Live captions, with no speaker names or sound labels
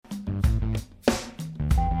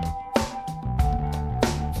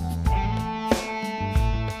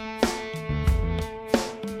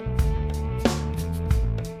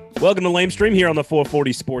Welcome to Lamestream here on the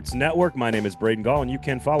 440 Sports Network. My name is Braden Gall, and you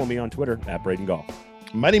can follow me on Twitter at Braden Gall.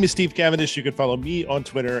 My name is Steve Cavendish. You can follow me on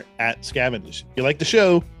Twitter at Scavendish. If you like the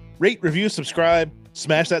show, rate, review, subscribe,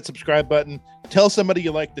 smash that subscribe button. Tell somebody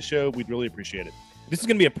you like the show. We'd really appreciate it. This is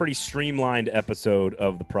going to be a pretty streamlined episode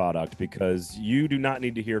of the product because you do not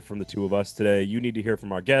need to hear from the two of us today. You need to hear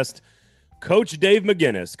from our guest, Coach Dave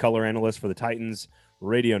McGinnis, color analyst for the Titans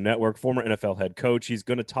Radio Network, former NFL head coach. He's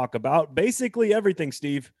going to talk about basically everything,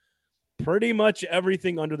 Steve. Pretty much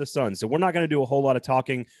everything under the sun. So we're not going to do a whole lot of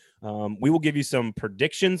talking. We will give you some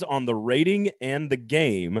predictions on the rating and the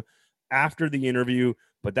game after the interview,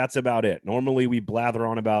 but that's about it. Normally we blather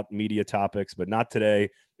on about media topics, but not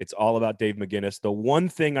today. It's all about Dave McGinnis. The one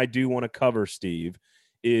thing I do want to cover, Steve,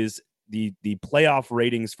 is the playoff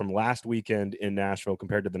ratings from last weekend in Nashville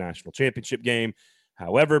compared to the national championship game.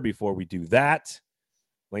 However, before we do that,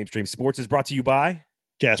 Lamestream Sports is brought to you by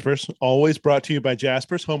Jaspers, always brought to you by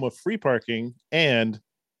Jaspers, home of free parking and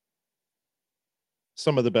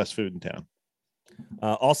some of the best food in town.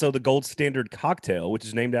 Also, the Gold Standard Cocktail, which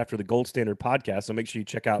is named after the Gold Standard podcast. So make sure you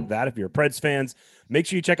check out that if you're Preds fans. Make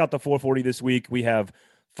sure you check out the 440 this week. We have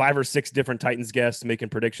 5 or 6 different Titans guests making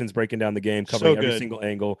predictions, breaking down the game, covering every single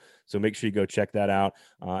angle. So make sure you go check that out,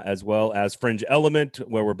 as well as Fringe Element,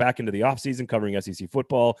 where we're back into the offseason covering SEC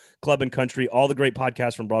football, Club and Country, all the great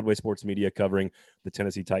podcasts from Broadway Sports Media covering the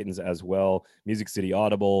Tennessee Titans as well, Music City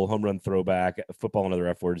Audible, Home Run Throwback, Football and Other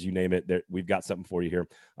F Words, you name it. We've got something for you here.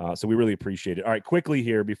 So we really appreciate it. All right, quickly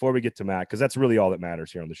here, before we get to Matt, because that's really all that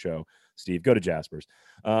matters here on the show, Steve, go to Jaspers.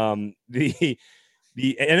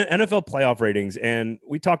 The NFL playoff ratings, and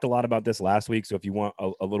we talked a lot about this last week, so if you want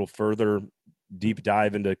a little further deep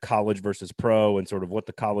dive into college versus pro and sort of what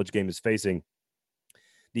the college game is facing,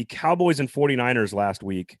 the Cowboys and 49ers last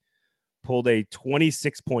week pulled a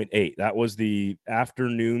 26.8. That was the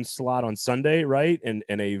afternoon slot on Sunday, right? And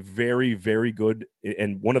a very, very good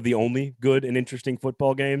and one of the only good and interesting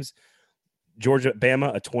football games. Georgia,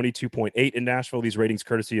 Bama, a 22.8 in Nashville. These ratings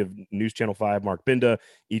courtesy of News Channel 5, Mark Binda,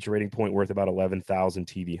 each rating point worth about 11,000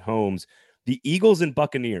 TV homes. The Eagles and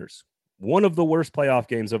Buccaneers, one of the worst playoff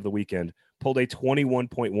games of the weekend, pulled a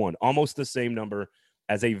 21.1, almost the same number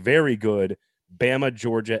as a very good Bama,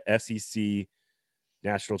 Georgia, SEC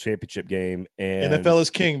national championship game. And NFL is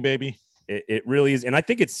king, baby. It really is. And I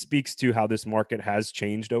think it speaks to how this market has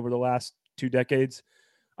changed over the last 2 decades.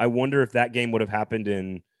 I wonder if that game would have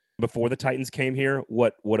happened before the Titans came here,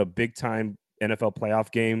 what a big time NFL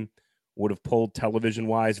playoff game would have pulled television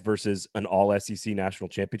wise versus an all SEC national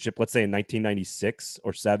championship. Let's say in 1996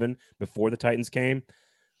 or 7 before the Titans came.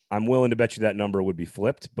 I'm willing to bet you that number would be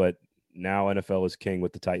flipped, but now NFL is king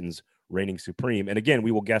with the Titans reigning supreme. And again,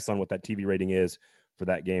 we will guess on what that TV rating is for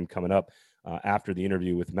that game coming up after the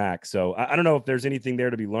interview with Mac. So I don't know if there's anything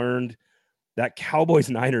there to be learned. That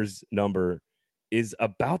Cowboys-Niners number is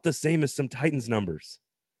about the same as some Titans numbers.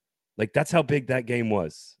 Like, that's how big that game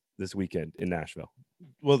was this weekend in Nashville.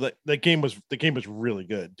 Well, the game was really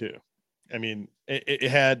good too. I mean, it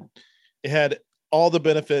had all the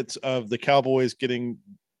benefits of the Cowboys getting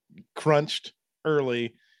crunched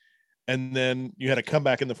early, and then you had a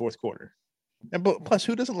comeback in the fourth quarter. And plus,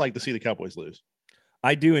 who doesn't like to see the Cowboys lose?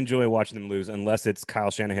 I do enjoy watching them lose, unless it's Kyle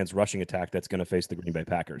Shanahan's rushing attack that's going to face the Green Bay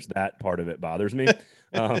Packers. That part of it bothers me.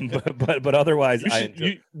 But otherwise,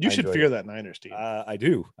 you should fear that Niners team. I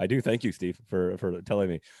do. Thank you, Steve, for telling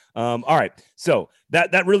me. All right. So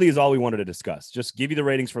that really is all we wanted to discuss. Just give you the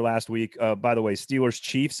ratings for last week. By the way, Steelers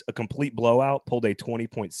Chiefs, a complete blowout, pulled a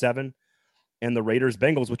 20.7. And the Raiders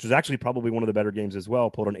Bengals, which was actually probably one of the better games as well,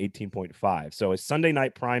 pulled an 18.5. So a Sunday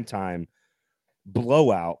night primetime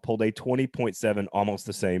blowout pulled a 20.7, almost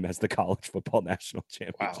the same as the college football national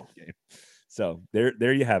championship game. So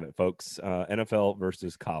there you have it, folks. NFL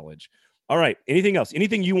versus college. All right. Anything else?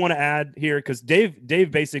 Anything you want to add here? Because Dave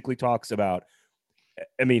basically talks about,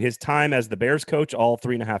 I mean, his time as the Bears coach, all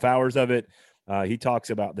 3.5 hours of it. He talks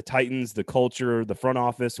about the Titans, the culture, the front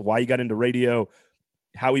office, why he got into radio,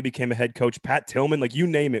 how he became a head coach, Pat Tillman, like you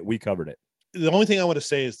name it, we covered it. The only thing I want to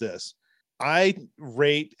say is this. I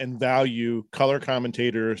rate and value color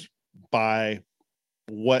commentators by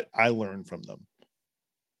what I learn from them.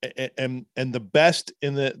 And the best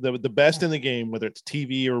in the best in the game, whether it's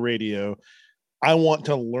TV or radio, I want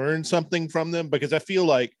to learn something from them because I feel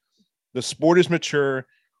like the sport is mature.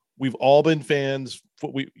 We've all been fans.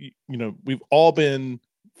 We've all been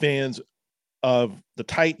fans of the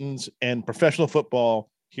Titans and professional football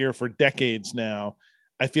here for decades now.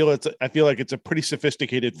 I feel like it's a pretty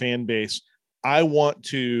sophisticated fan base. I want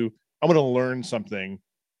to learn something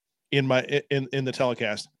in the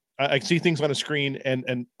telecast. I see things on a screen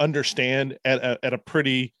and understand at a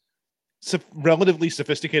pretty relatively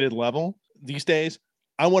sophisticated level these days.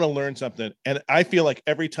 I want to learn something. And I feel like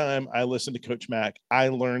every time I listen to Coach Mack, I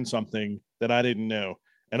learn something that I didn't know.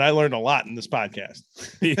 And I learned a lot in this podcast.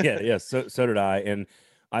 Yeah. So did I. And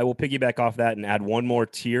I will piggyback off that and add one more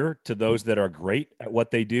tier to those that are great at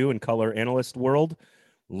what they do in color analyst world.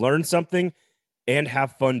 Learn something and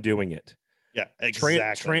have fun doing it. Yeah,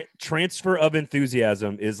 exactly. Transfer of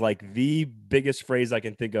enthusiasm is like the biggest phrase I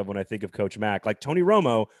can think of when I think of Coach Mack. Like Tony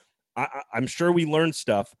Romo, I'm sure we learned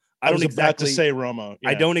stuff. I was about to say Romo. Yeah.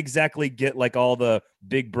 I don't exactly get like all the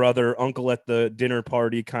big brother, uncle at the dinner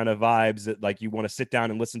party kind of vibes that like you want to sit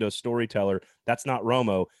down and listen to a storyteller. That's not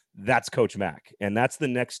Romo. That's Coach Mack. And that's the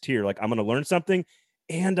next tier. Like I'm going to learn something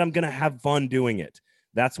and I'm going to have fun doing it.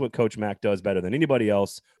 That's what Coach Mack does better than anybody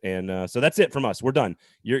else. And so that's it from us. We're done.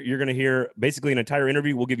 You're going to hear basically an entire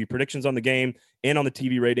interview. We'll give you predictions on the game and on the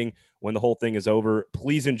TV rating when the whole thing is over.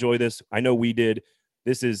 Please enjoy this. I know we did.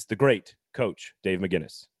 This is the great Coach Dave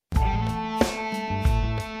McGinnis.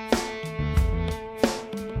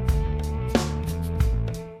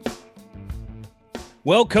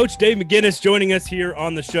 Well, Coach Dave McGinnis joining us here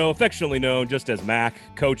on the show, affectionately known just as Mack,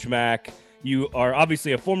 Coach Mack. You are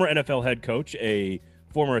obviously a former NFL head coach, a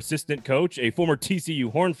former assistant coach, a former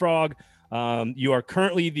TCU Horned Frog. You are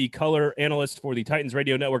currently the color analyst for the Titans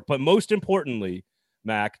Radio Network. But most importantly,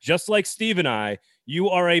 Mack, just like Steve and I, you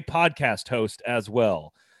are a podcast host as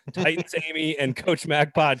well. Titans Amy and Coach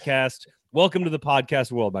Mack podcast. Welcome to the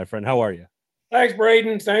podcast world, my friend. How are you? Thanks,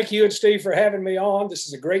 Braden. Thank you and Steve for having me on. This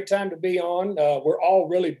is a great time to be on. We're all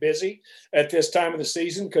really busy at this time of the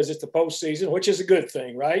season because it's the postseason, which is a good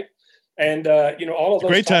thing, right? And, all of those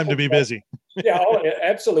great time to be busy. Yeah,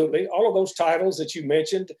 absolutely. All of those titles that you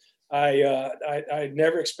mentioned, I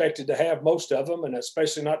never expected to have most of them, and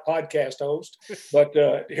especially not podcast host. But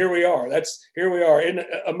here we are. Here we are.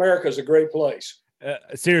 America's a great place.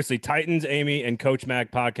 Seriously, Titans, Amy, and Coach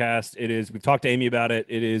Mack podcast. We've talked to Amy about it.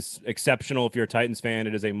 It is exceptional. If you're a Titans fan,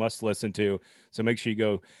 it is a must listen to. So make sure you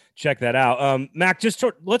go check that out. Mack,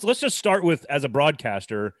 let's just start with, as a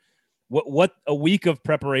broadcaster, what a week of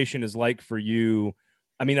preparation is like for you.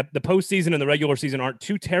 I mean, the postseason and the regular season aren't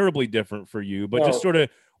too terribly different for you, but just sort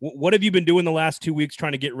of what have you been doing the last 2 weeks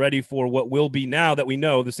trying to get ready for what will be, now that we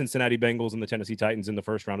know, the Cincinnati Bengals and the Tennessee Titans in the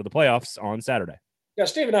first round of the playoffs on Saturday? Yeah,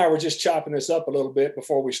 Steve and I were just chopping this up a little bit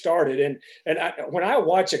before we started. And when I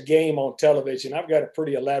watch a game on television, I've got a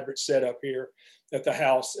pretty elaborate setup here at the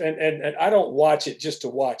house. And I don't watch it just to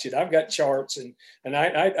watch it. I've got charts and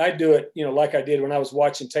I do it, like I did when I was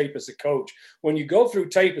watching tape as a coach. When you go through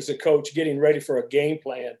tape as a coach, getting ready for a game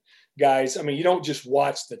plan, guys, I mean, you don't just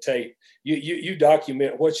watch the tape. You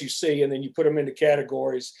document what you see, and then you put them into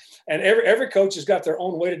categories. And every coach has got their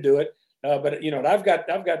own way to do it. But I've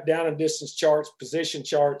got down and distance charts, position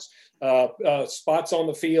charts, spots on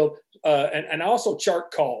the field, and I also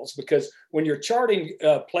chart calls, because when you're charting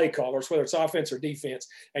play callers, whether it's offense or defense,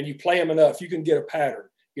 and you play them enough, you can get a pattern.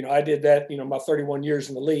 I did that, my 31 years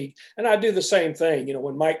in the league, and I do the same thing.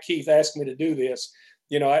 When Mike Keith asked me to do this,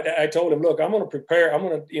 I told him, look, I'm going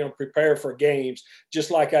to prepare for games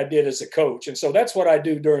just like I did as a coach. And so that's what I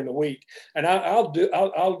do during the week. And I'll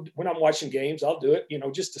when I'm watching games, I'll do it,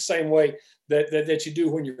 just the same way that you do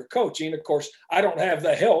when you're coaching. Of course, I don't have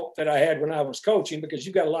the help that I had when I was coaching, because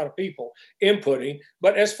you've got a lot of people inputting.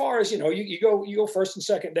 But as far as, you go first and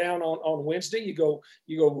second down on Wednesday, you go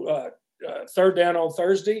third down on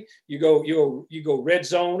Thursday, you go red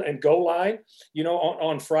zone and goal line,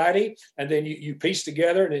 on Friday, and then you piece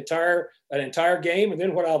together an entire game. And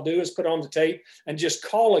then what I'll do is put on the tape and just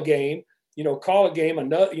call a game,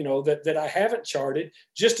 that I haven't charted,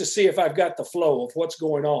 just to see if I've got the flow of what's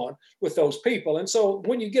going on with those people. And so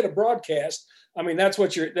when you get a broadcast, I mean, that's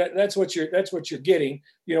what you're getting,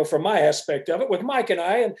 from my aspect of it with Mike and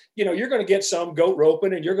I. And, you're going to get some goat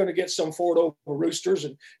roping, and you're going to get some forward over roosters,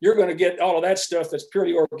 and you're going to get all of that stuff that's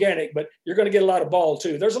purely organic, but you're going to get a lot of ball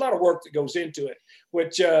too. There's a lot of work that goes into it,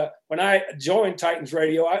 which when I joined Titans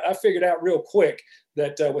Radio, I figured out real quick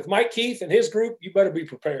that with Mike Keith and his group, you better be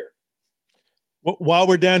prepared. Well, while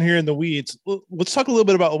we're down here in the weeds, let's talk a little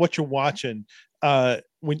bit about what you're watching.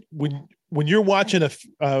 When you're watching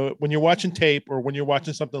when you're watching tape, or when you're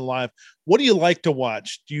watching something live, what do you like to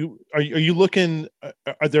watch? Are you looking?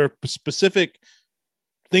 Are there specific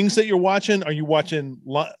things that you're watching? Are you watching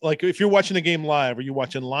like, if you're watching a game live, are you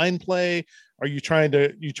watching line play? Are you trying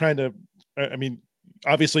to? I mean,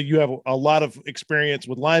 obviously you have a lot of experience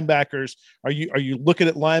with linebackers. Are you looking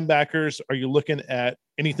at linebackers? Are you looking at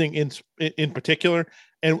anything in particular?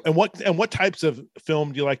 And what types of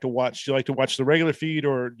film do you like to watch? Do you like to watch the regular feed,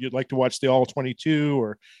 or do you like to watch the all 22,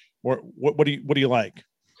 or what do you like?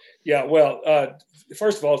 Yeah, well,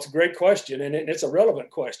 first of all, it's a great question, and it's a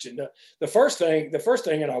relevant question. The first thing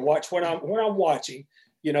that I watch when I'm watching,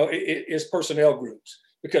 is personnel groups,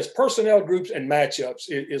 because personnel groups and matchups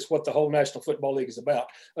is what the whole National Football League is about.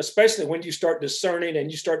 Especially when you start discerning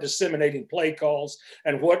and you start disseminating play calls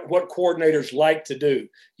and what coordinators like to do.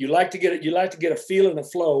 You like to get a feel and a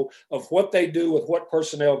flow of what they do with what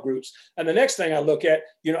personnel groups. And the next thing I look at,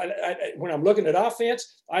 when I'm looking at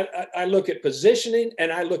offense, I look at positioning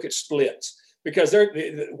and I look at splits. Because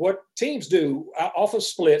what teams do off of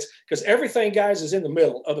splits, because everything, guys, is in the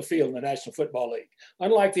middle of the field in the National Football League.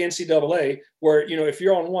 Unlike the NCAA, where, if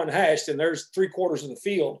you're on one hash and there's 3/4 of the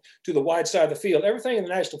field to the wide side of the field, everything in the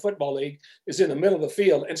National Football League is in the middle of the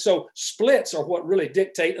field. And so splits are what really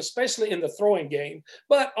dictate, especially in the throwing game.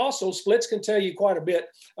 But also splits can tell you quite a bit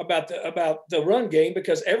about the run game,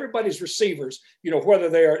 because everybody's receivers, whether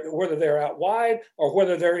they're out wide or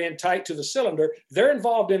whether they're in tight to the cylinder, they're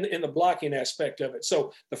involved in the blocking aspect of it.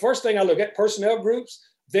 So the first thing I look at, personnel groups,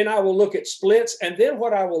 then I will look at splits. And then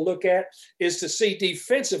what I will look at is to see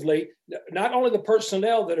defensively, not only the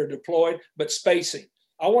personnel that are deployed, but spacing.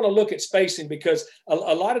 I want to look at spacing, because a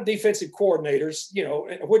lot of defensive coordinators,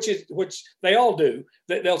 which they all do,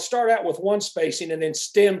 they'll start out with one spacing and then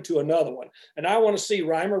stem to another one. And I want to see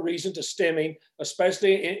rhyme or reason to stemming,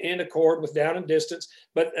 especially in accord with down and distance.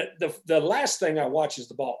 But the last thing I watch is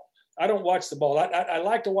the ball. I don't watch the ball. I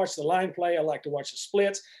like to watch the line play. I like to watch the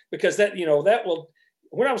splits, because that will.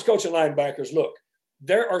 When I was coaching linebackers, look,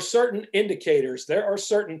 there are certain indicators. There are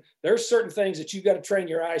certain things that you've got to train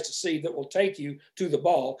your eyes to see that will take you to the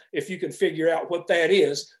ball if you can figure out what that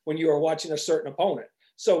is when you are watching a certain opponent.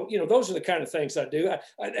 So, those are the kind of things I do.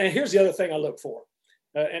 And here's the other thing I look for.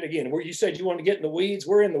 And again, where you said you want to get in the weeds,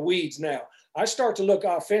 we're in the weeds now. I start to look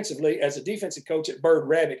offensively as a defensive coach at bird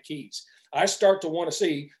rabbit keys. I start to want to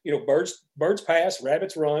see, birds pass,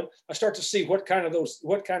 rabbits run. I start to see what kind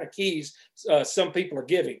of keys some people are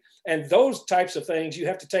giving. And those types of things you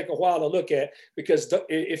have to take a while to look at, because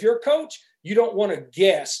if you're a coach, you don't want to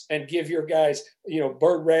guess and give your guys,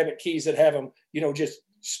 bird rabbit keys that have them, just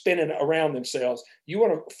spinning around themselves. You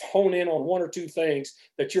want to hone in on one or two things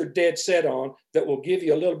that you're dead set on that will give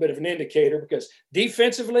you a little bit of an indicator, because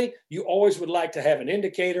defensively, you always would like to have an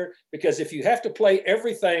indicator, because if you have to play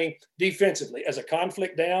everything defensively as a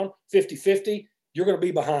conflict down 50-50, you're going to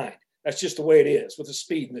be behind. That's just the way it is with the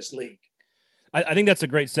speed in this league. I think that's a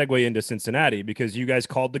great segue into Cincinnati, because you guys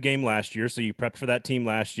called the game last year, so you prepped for that team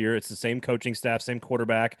last year. It's the same coaching staff, same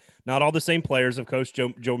quarterback, not all the same players. Of course,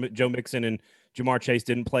 Joe Mixon and Jamar Chase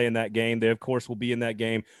didn't play in that game. They, of course, will be in that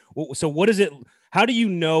game. So what is it? How do you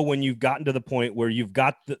know when you've gotten to the point where you've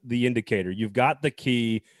got the indicator, you've got the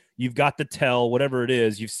key, you've got the tell, whatever it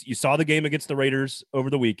is? You saw the game against the Raiders over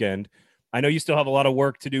the weekend. I know you still have a lot of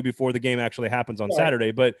work to do before the game actually happens on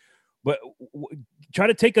Saturday, but try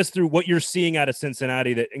to take us through what you're seeing out of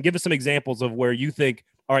Cincinnati and give us some examples of where you think,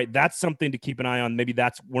 all right, that's something to keep an eye on. Maybe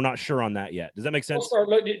we're not sure on that yet. Does that make sense?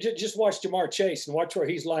 Just watch Jamar Chase and watch where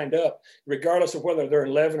he's lined up, regardless of whether they're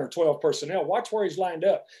 11 or 12 personnel. Watch where he's lined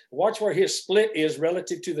up. Watch where his split is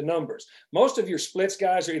relative to the numbers. Most of your splits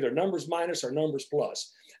guys are either numbers minus or numbers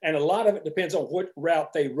plus. And a lot of it depends on what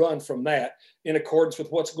route they run from that in accordance with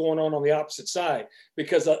what's going on the opposite side.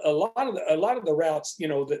 Because a lot of the routes,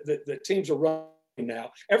 the teams are running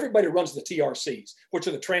now, everybody runs the TRCs, which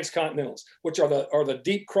are the transcontinentals, which are the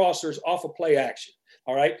deep crossers off of play action.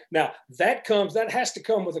 All right. Now that has to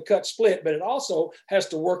come with a cut split, but it also has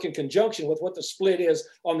to work in conjunction with what the split is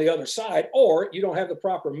on the other side, or you don't have the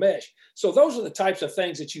proper mesh. So those are the types of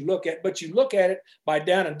things that you look at, but you look at it by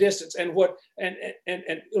down and distance. And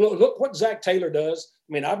look what Zach Taylor does.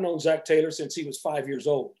 I mean, I've known Zach Taylor since he was 5 years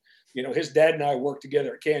old. His dad and I worked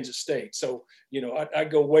together at Kansas State. So, I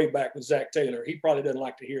go way back with Zach Taylor. He probably doesn't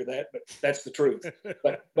like to hear that, but that's the truth.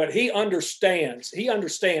 But he understands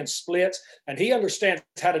splits, and he understands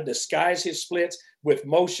how to disguise his splits with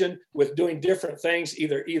motion, with doing different things,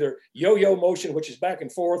 either yo-yo motion, which is back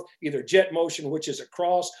and forth, either jet motion, which is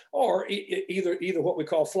across, or either what we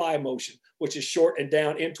call fly motion, which is short and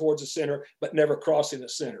down in towards the center, but never crossing the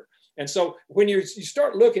center. And so when you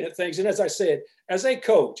start looking at things, and as I said, as a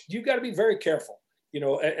coach, you've got to be very careful,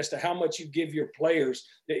 as to how much you give your players.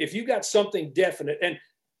 If you got something definite, and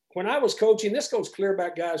when I was coaching, this goes clear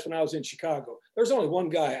back, guys, when I was in Chicago, there's only one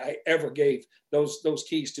guy I ever gave those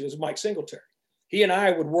keys to, is Mike Singletary. He and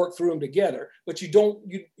I would work through them together, but you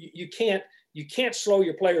can't slow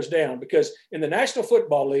your players down, because in the National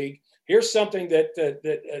Football League, here's something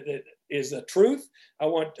that is the truth. I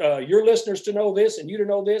want your listeners to know this and you to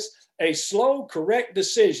know this. A slow, correct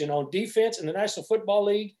decision on defense in the National Football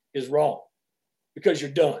League is wrong, because you're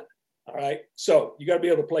done. All right. So you got to be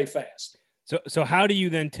able to play fast. So how do you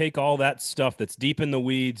then take all that stuff that's deep in the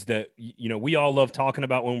weeds that, you know, we all love talking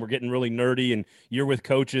about when we're getting really nerdy and you're with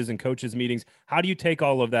coaches and coaches meetings? How do you take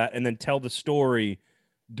all of that and then tell the story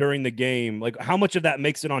during the game? Like, how much of that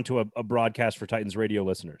makes it onto a broadcast for Titans radio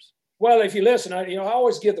listeners? Well, if you listen, I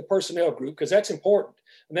always give the personnel group because that's important.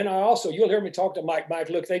 And then you'll hear me talk to Mike,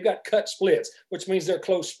 look, they've got cut splits, which means they're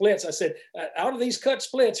close splits. I said, out of these cut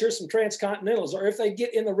splits, here's some transcontinentals. Or if they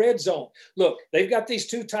get in the red zone, look, they've got these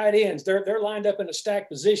two tight ends. They're lined up in a stacked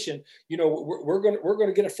position. You know, we're going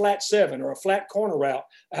to get a flat 7 or a flat corner route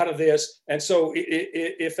out of this. And so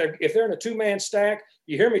if they're in a 2-man stack,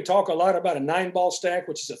 you hear me talk a lot about a 9-ball stack,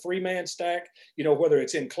 which is a 3-man stack, you know, whether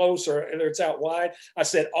it's in close or whether it's out wide. I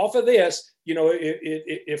said, off of this, you know,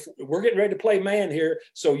 if we're getting ready to play man here,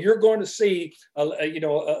 so you're going to see, a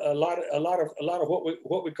lot of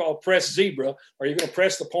what we call press zebra, or you're going to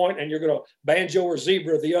press the point and you're going to banjo or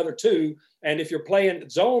zebra the other two. And if you're playing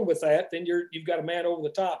zone with that, then you've got a man over the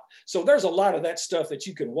top. So there's a lot of that stuff that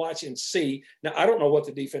you can watch and see. Now, I don't know what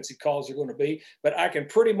the defensive calls are going to be, but I can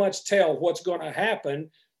pretty much tell what's going to happen.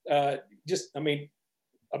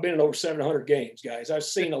 I've been in over 700 games, guys. I've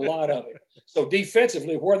seen a lot of it. So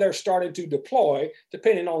defensively, where they're starting to deploy,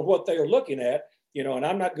 depending on what they are looking at, you know, and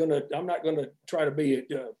I'm not going to try to be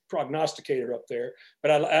a prognosticator up there,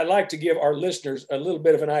 but I like to give our listeners a little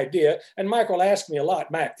bit of an idea. And Michael asked me a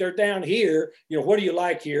lot, Mac, they're down here, you know, what do you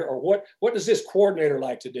like here? Or what does this coordinator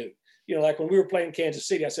like to do? You know, like when we were playing Kansas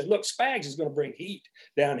City, I said, look, Spags is going to bring heat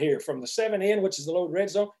down here from the 7-in, which is the low red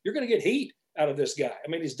zone. You're going to get heat out of this guy. I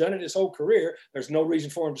mean, he's done it his whole career. There's no reason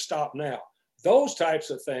for him to stop now. Those types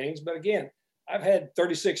of things. But again, I've had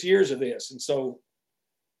 36 years of this. And so,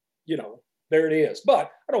 you know, there it is.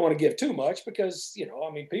 But I don't want to give too much because, you know,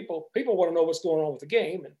 I mean, people want to know what's going on with the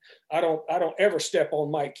game. And I don't ever step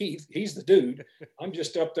on Mike Keith. He's the dude. I'm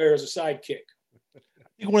just up there as a sidekick. I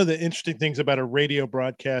think one of the interesting things about a radio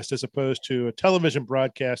broadcast as opposed to a television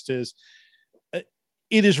broadcast is it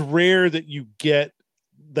is rare that you get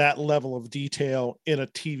that level of detail in a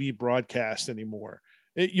TV broadcast anymore.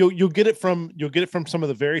 You'll get it from some of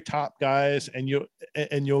the very top guys, and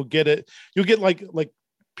you'll get like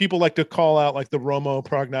people like to call out like the Romo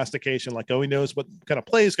prognostication, like, oh, he knows what kind of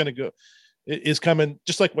play is going to go is coming,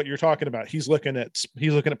 just like what you're talking about. He's looking at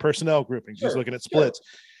personnel groupings, He's looking at splits,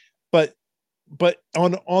 but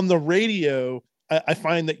on the radio, I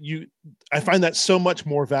find that so much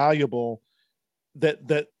more valuable.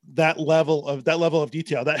 That level of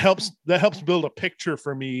detail that helps build a picture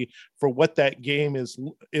for me for what that game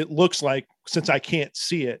it looks like, since I can't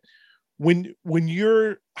see it. When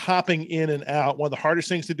you're hopping in and out, one of the hardest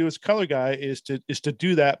things to do as a color guy is to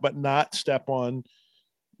do that, but not step on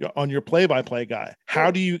your play-by-play guy.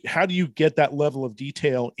 How do you get that level of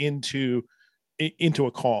detail into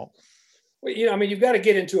a call? Well, you know, I mean, you've got to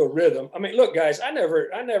get into a rhythm. I mean, look, guys, I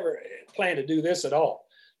never planned to do this at all.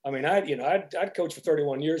 I mean, I'd coached for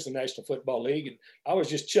 31 years in the National Football League, and I was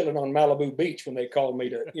just chilling on Malibu Beach when they called me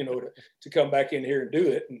to come back in here and do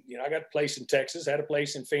it. And, you know, I got a place in Texas, had a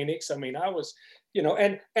place in Phoenix. I mean, I was, you know,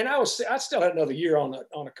 and I still had another year on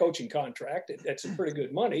a coaching contract at some pretty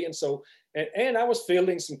good money. And so, and I was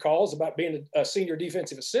fielding some calls about being a senior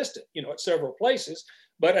defensive assistant, you know, at several places.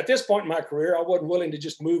 But at this point in my career, I wasn't willing to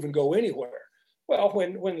just move and go anywhere. Well,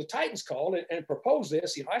 when the Titans called and proposed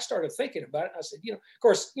this, you know, I started thinking about it. I said, you know, of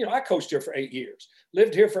course, you know, I coached here for 8 years,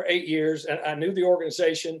 lived here for 8 years, and I knew the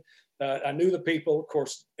organization. I knew the people. Of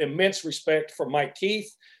course, immense respect for Mike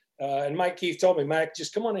Keith. And Mike Keith told me, Mac,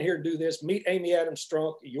 just come on in here and do this. Meet Amy Adams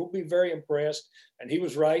Strunk. You'll be very impressed. And he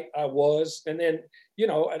was right. I was. And then, you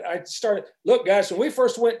know, I started, look, guys, when we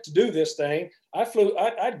first went to do this thing, I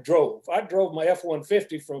drove my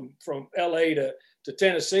F-150 from LA to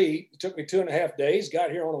Tennessee. It took me 2.5 days,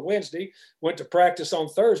 got here on a Wednesday, went to practice on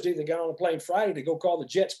Thursday, then got on a plane Friday to go call the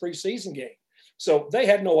Jets preseason game. So they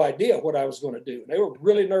had no idea what I was going to do. They were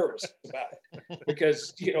really nervous about it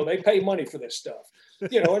because, you know, they pay money for this stuff,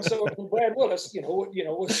 you know. And so Brad Willis,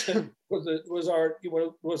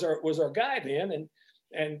 was our guy then,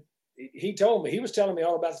 and he told me, he was telling me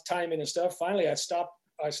all about the timing and stuff. Finally, I stopped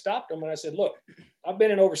him and I said, look, I've been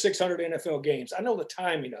in over 600 NFL games. I know the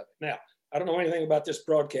timing of it. Now, I don't know anything about this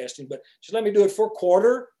broadcasting, but just let me do it for a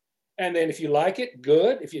quarter. And then if you like it,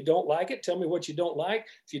 good. If you don't like it, tell me what you don't like.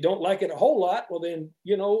 If you don't like it a whole lot, well then,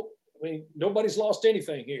 you know, I mean, nobody's lost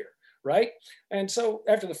anything here, right? And so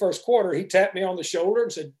after the first quarter, he tapped me on the shoulder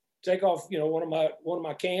and said, take off, you know, one of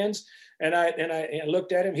my cans. And I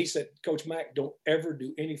looked at him. He said, Coach Mack, don't ever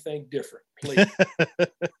do anything different, please.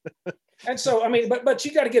 And so, I mean, but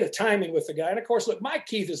you got to get a timing with the guy. And of course, look, Mike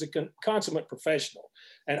Keith is a consummate professional,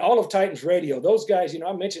 and all of Titans radio, those guys,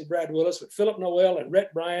 I mentioned Brad Willis, but Philip Noel and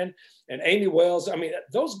Rhett Bryan and Amy Wells. I mean,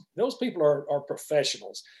 those people are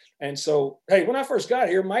professionals. And so, hey, when I first got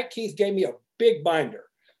here, Mike Keith gave me a big binder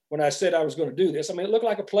when I said I was going to do this. I mean, it looked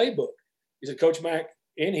like a playbook. He said, Coach Mack,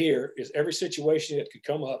 in here is every situation that could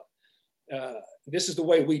come up. This is the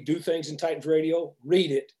way we do things in Titans radio.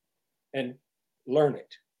 Read it and learn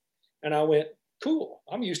it. And I went, cool,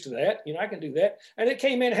 I'm used to that. I can do that. And it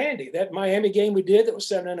came in handy. That Miami game we did that was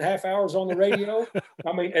 7.5 hours on the radio.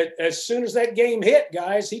 I mean, as soon as that game hit,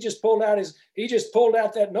 guys, he just pulled out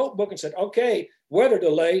that notebook and said, okay, weather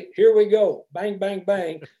delay, here we go. Bang, bang,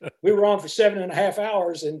 bang. We were on for 7.5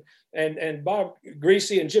 hours, and Bob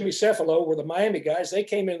Greasy and Jimmy Cefalo were the Miami guys. They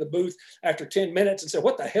came in the booth after 10 minutes and said,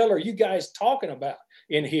 what the hell are you guys talking about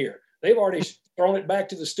in here? They've already thrown it back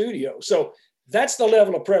to the studio. So that's the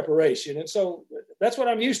level of preparation. And so that's what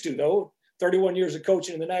I'm used to, though, 31 years of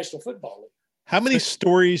coaching in the National Football League. How many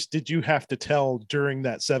stories did you have to tell during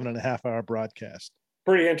that 7.5 hour broadcast?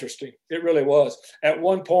 Pretty interesting. It really was. At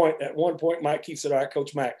one point, Mike Keith said, all right,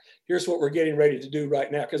 Coach Mack, here's what we're getting ready to do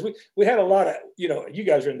right now. Because we had a lot of, you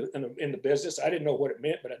guys are in the business. I didn't know what it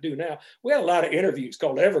meant, but I do now. We had a lot of interviews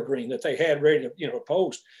called Evergreen that they had ready to,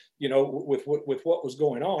 post, with what was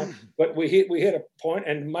going on. But we hit a point,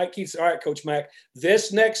 and Mike Keith said, all right, Coach Mack,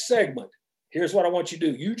 this next segment, here's what I want you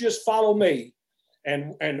to do. You just follow me,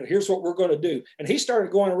 and here's what we're going to do. And he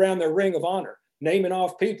started going around their ring of honor, naming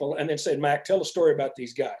off people, and then said, Mac, tell a story about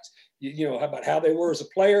these guys, about how they were as a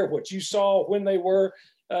player, what you saw, when they were.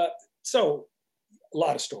 So a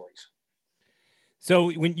lot of stories.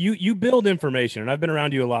 So when you build information, and I've been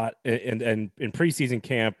around you a lot and in preseason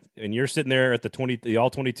camp, and you're sitting there at the all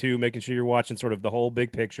 22, making sure you're watching sort of the whole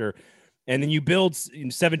big picture. And then you build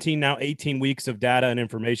 17, now 18 weeks of data and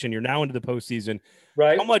information. You're now into the postseason.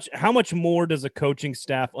 Right. How much more does a coaching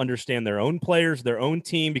staff understand their own players, their own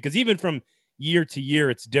team? Because even from year to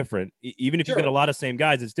year, it's different. Even if you get a lot of same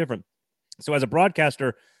guys, it's different. So as a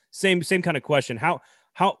broadcaster, same kind of question. How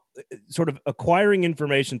sort of acquiring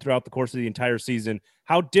information throughout the course of the entire season,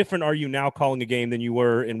 how different are you now calling a game than you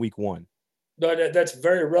were in week one? That's a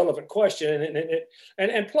very relevant question.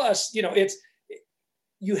 And plus,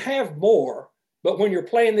 you have more, but when you're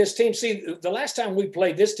playing this team, see, the last time we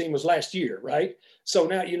played this team was last year, right? So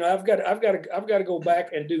now, I've got to go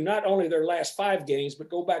back and do not only their last 5 games, but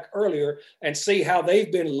go back earlier and see how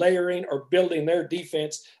they've been layering or building their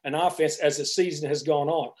defense and offense as the season has gone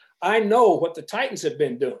on. I know what the Titans have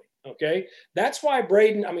been doing. Okay. That's why,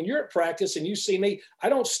 Braden, I mean, you're at practice and you see me, I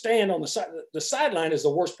don't stand on the side. The sideline is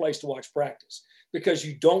the worst place to watch practice because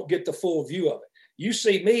you don't get the full view of it. You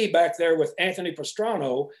see me back there with Anthony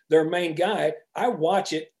Pastrano, their main guy. I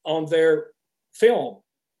watch it on their film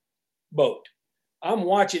boat. I'm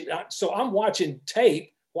watching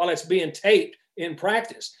tape while it's being taped in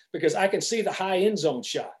practice because I can see the high end zone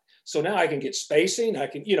shot. So now I can get spacing. I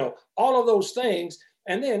can, all of those things.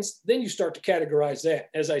 And then you start to categorize that.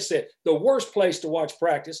 As I said, the worst place to watch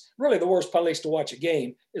practice, really the worst place to watch a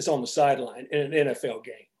game is on the sideline in an NFL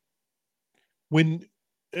game. When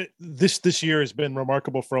this year has been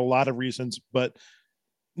remarkable for a lot of reasons, but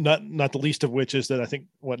not the least of which is that I think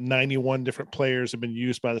 91 different players have been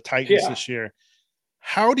used by the Titans this year.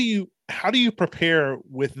 How do you prepare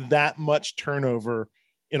with that much turnover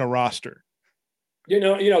in a roster?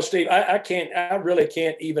 Steve, I really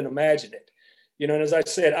can't even imagine it. And as I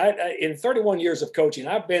said, I in 31 years of coaching,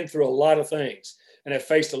 I've been through a lot of things and have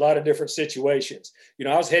faced a lot of different situations.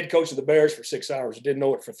 I was head coach of the Bears for 6 hours, didn't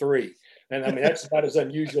know it for 3. And I mean, that's about as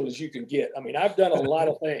unusual as you can get. I mean, I've done a lot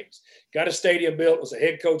of things. Got a stadium built, was a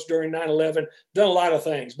head coach during 9/11, done a lot of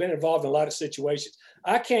things, been involved in a lot of situations.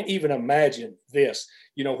 I can't even imagine this,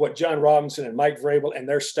 what John Robinson and Mike Vrabel and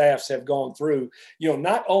their staffs have gone through,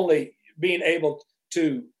 not only being able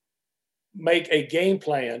to make a game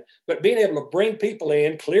plan, but being able to bring people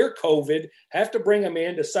in, clear COVID, have to bring them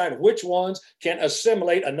in, decide which ones can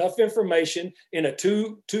assimilate enough information in a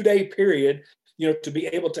two-day period, to be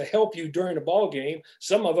able to help you during the ball game.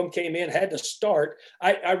 Some of them came in, had to start.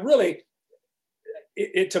 I really,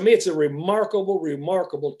 to me, it's a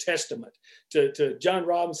remarkable testament to John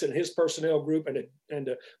Robinson and his personnel group and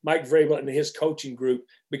to Mike Vrabel and his coaching group,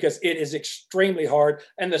 because it is extremely hard.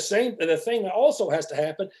 And the thing that also has to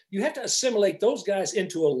happen, you have to assimilate those guys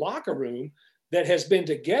into a locker room that has been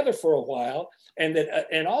together for a while.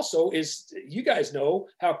 And also is, you guys know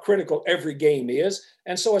how critical every game is.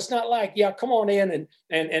 And so it's not like, come on in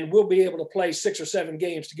and we'll be able to play 6 or 7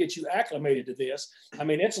 games to get you acclimated to this. I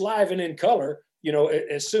mean, it's live and in color,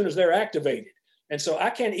 as soon as they're activated. And so I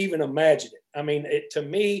can't even imagine it. I mean, to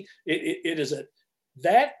me, it is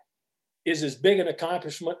that is as big an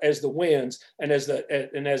accomplishment as the wins and as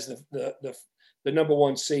the number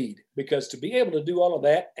one seed, because to be able to do all of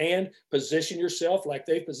that and position yourself like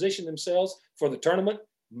they've positioned themselves for the tournament,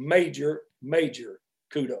 major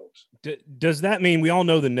kudos. Does that mean, we all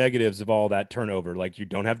know the negatives of all that turnover? Like, you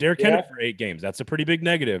don't have Derrick Henry for 8 games. That's a pretty big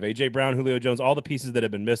negative. A.J. Brown, Julio Jones, all the pieces that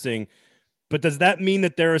have been missing. But does that mean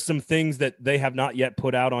that there are some things that they have not yet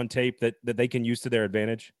put out on tape that they can use to their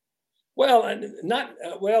advantage? Well,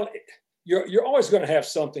 you're always going to have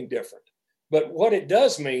something different. But what it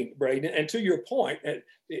does mean, Braden, and to your point,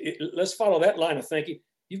 let's follow that line of thinking.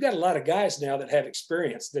 You've got a lot of guys now that have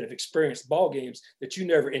experienced ball games that you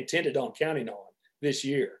never intended on counting on this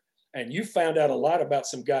year. And you found out a lot about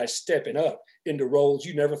some guys stepping up into roles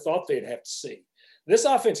you never thought they'd have to see. This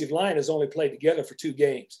offensive line has only played together for 2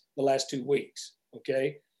 games the last 2 weeks,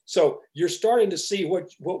 okay? So you're starting to see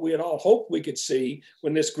what we had all hoped we could see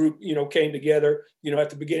when this group, came together, at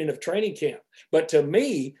the beginning of training camp. But to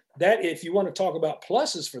me, that if you want to talk about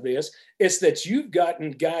pluses for this, it's that you've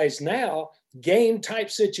gotten guys now, game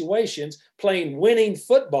type situations, playing winning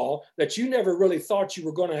football that you never really thought you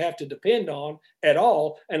were going to have to depend on at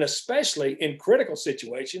all, and especially in critical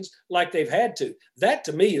situations like they've had to. That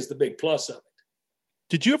to me is the big plus of it.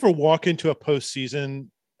 Did you ever walk into a postseason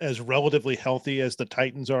as relatively healthy as the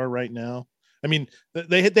Titans are right now? I mean,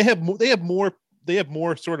 they have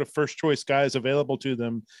more sort of first choice guys available to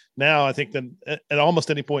them now, I think, than at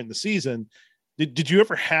almost any point in the season. Did you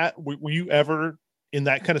ever were you ever in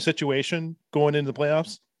that kind of situation going into the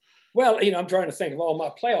playoffs? Well, I'm trying to think of all my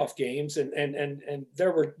playoff games, and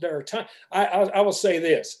there are times. I will say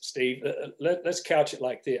this, Steve. Let's couch it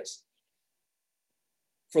like this.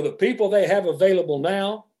 For the people they have available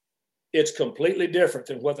now, it's completely different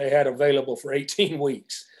than what they had available for 18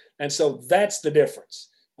 weeks. And so that's the difference.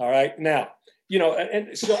 All right. Now,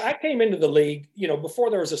 and so I came into the league, before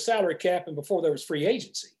there was a salary cap and before there was free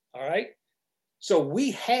agency. All right. So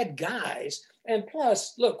we had guys. And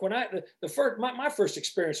plus, look, when my first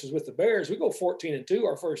experience was with the Bears, we go 14-2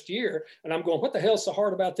 our first year. And I'm going, what the hell's so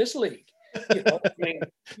hard about this league?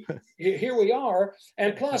 Here we are.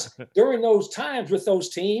 And plus, during those times with those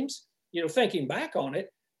teams, thinking back on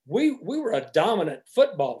it, we were a dominant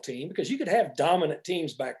football team, because you could have dominant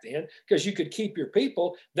teams back then because you could keep your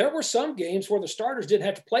people. There were some games where the starters didn't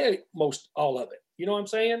have to play all of it. You know what I'm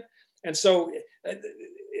saying? And so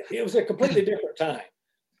it was a completely different time.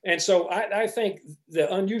 And so I think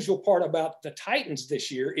the unusual part about the Titans this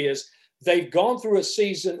year is they've gone through a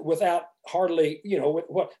season without hardly,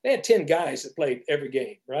 they had 10 guys that played every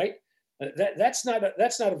game, right? That's not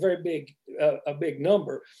a very big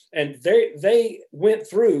number, and they went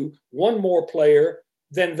through one more player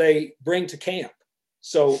than they bring to camp.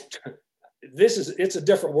 So it's a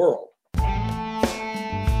different world.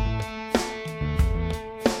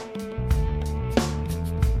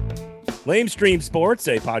 Lamestream Sports,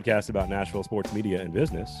 a podcast about Nashville sports media and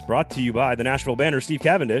business, brought to you by the Nashville Banner, Steve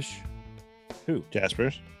Cavendish. Who?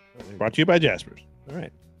 Jaspers. Brought to you by Jaspers. All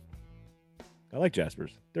right. I like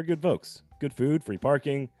Jaspers. They're good folks. Good food, free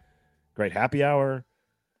parking, great happy hour.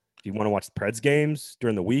 If you want to watch the Preds games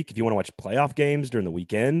during the week, if you want to watch playoff games during the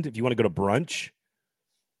weekend, if you want to go to brunch,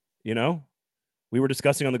 we were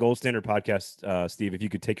discussing on the Gold Standard podcast, Steve, if you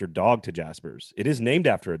could take your dog to Jaspers. It is named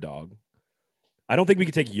after a dog. I don't think we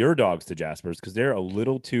could take your dogs to Jaspers because they're a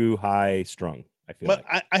little too high strung. I feel but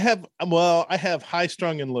like. I have high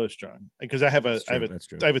strung and low strung because I have a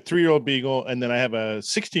 3-year-old beagle, and then I have a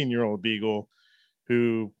 16-year-old beagle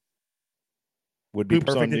who would be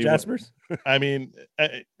perfect at Jaspers. I mean,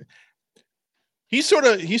 he's sort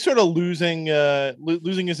of losing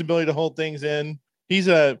his ability to hold things in. He's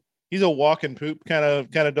a walk and poop kind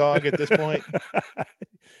of dog at this point.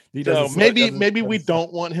 So maybe we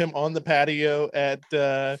don't want him on the patio at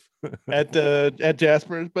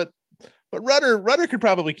Jaspers, but Rudder could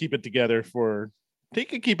probably keep it together for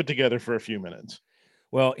a few minutes.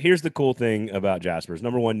 Well, here's the cool thing about Jaspers.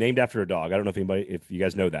 Number one, named after a dog. I don't know if you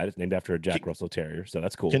guys know that. It's named after a Jack Russell Terrier, so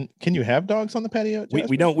that's cool. Can you have dogs on the patio?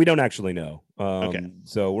 We don't actually know. Okay.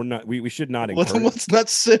 So we're not. We should not encourage. Let's not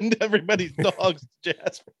send everybody's dogs to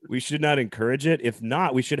Jaspers. We should not encourage it. If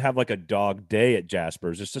not, we should have like a dog day at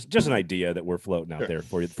Jaspers. It's just an idea that we're floating out there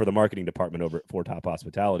for the marketing department over at Four Top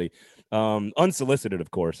Hospitality, unsolicited,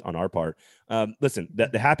 of course, on our part. Listen,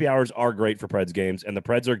 the happy hours are great for Preds games, and the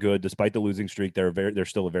Preds are good despite the losing streak. They're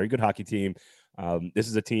still a very good hockey team. This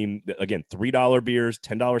is a team that, again, $3 beers,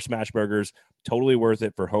 $10 smash burgers, totally worth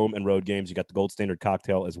it for home and road games. You got the Gold Standard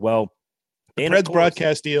cocktail as well. The Preds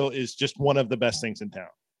broadcast deal is just one of the best things in town.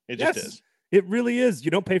 It just is. It really is.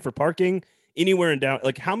 You don't pay for parking. anywhere in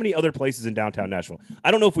like how many other places in downtown Nashville?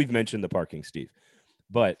 I don't know if we've mentioned the parking, Steve,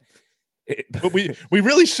 but we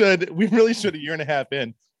really should a year and a half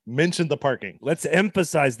in mention the parking. Let's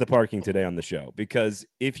emphasize the parking today on the show, because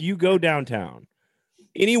if you go downtown,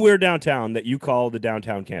 anywhere downtown that you call the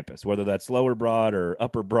downtown campus, whether that's Lower Broad or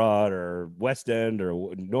Upper Broad or West End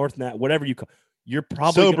or North Nat, whatever you call, you're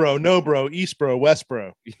probably No bro, East bro, West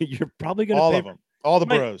bro. You're probably going to all pay of them, all the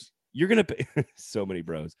bros. You're going to pay so many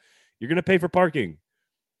bros. You're going to pay for parking,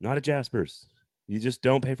 not at Jasper's. You just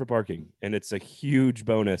don't pay for parking, and it's a huge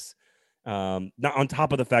bonus. Not on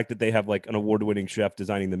top of the fact that they have like an award-winning chef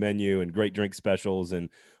designing the menu and great drink specials and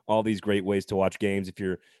all these great ways to watch games. If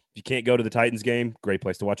you can't go to the Titans game, great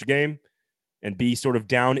place to watch a game and be sort of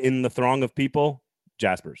down in the throng of people.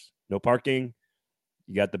 Jasper's, no parking.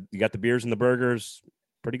 You got the beers and the burgers.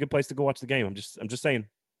 Pretty good place to go watch the game. I'm just saying.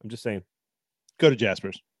 Go to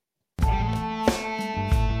Jasper's.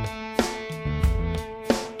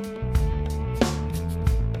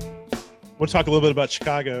 We'll talk a little bit about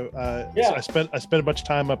Chicago. So I spent a bunch of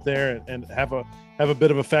time up there and have a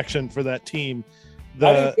bit of affection for that team.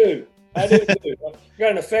 I do too. I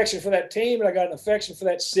got an affection for that team, and I got an affection for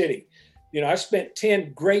that city. I spent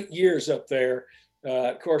 10 great years up there.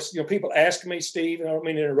 Of course, people ask me, Steve, and I don't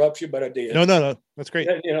mean to interrupt you, but I did. No, that's great.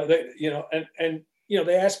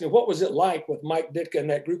 They asked me, what was it like with Mike Ditka and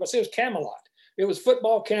that group? I said, it was Camelot. It was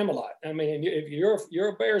football Camelot. I mean, if you're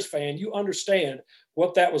a Bears fan, you understand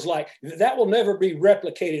what that was like. That will never be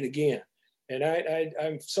replicated again. And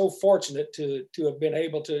I'm so fortunate to have been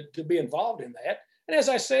able to be involved in that. And as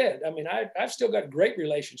I said, I mean, I've still got great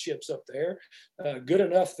relationships up there, good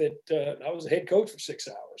enough that I was a head coach for 6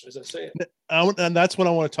 hours, as I said. And that's what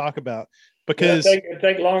I want to talk about, because it'll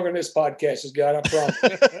take longer than this podcast has got, I promise.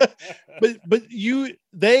 but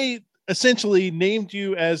they essentially named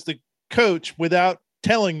you as the coach without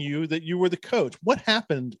telling you that you were the coach. What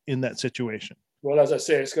happened in that situation? Well, as I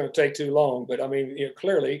said, it's going to take too long, but I mean,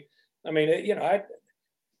 clearly, I mean, there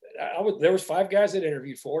was 5 guys that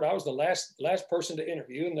interviewed for it. I was the last person to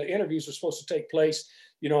interview, and the interviews were supposed to take place,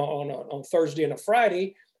 on Thursday and a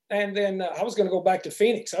Friday. And then I was going to go back to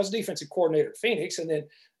Phoenix. I was defensive coordinator at Phoenix. And then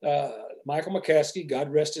Michael McCaskey,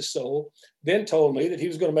 God rest his soul, then told me that he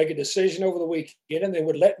was going to make a decision over the weekend, and they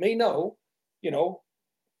would let me know,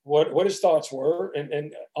 what his thoughts were,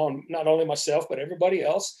 and on not only myself, but everybody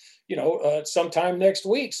else, sometime next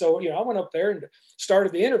week. So, I went up there and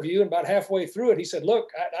started the interview, and about halfway through it, he said, look,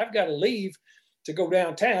 I've got to leave to go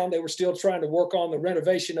downtown. They were still trying to work on the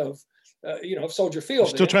renovation of Soldier Field.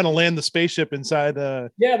 Still trying to land the spaceship inside.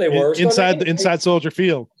 Yeah, they were inside Soldier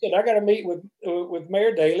Field. I got to meet with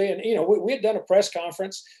Mayor Daley, and we had done a press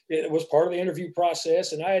conference. It was part of the interview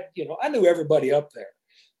process, and I knew everybody up there.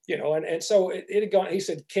 And so it had gone. He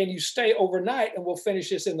said, "Can you stay overnight, and we'll finish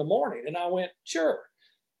this in the morning?" And I went, "Sure."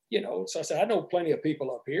 So I said, "I know plenty of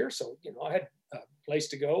people up here, so I had a place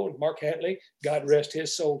to go." And Mark Hatley, God rest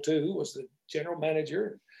his soul too, was the general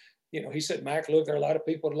manager. He said, "Mac, look, there are a lot of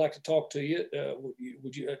people that'd like to talk to you.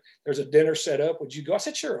 Would you? There's a dinner set up. Would you go?" I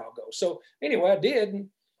said, "Sure, I'll go." So anyway, I did. And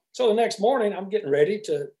so the next morning, I'm getting ready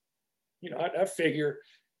to, I figure.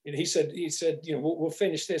 And he said, we'll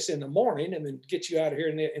finish this in the morning and then get you out of here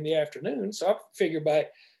in the afternoon. So I figure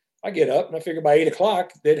I get up and I figure by 8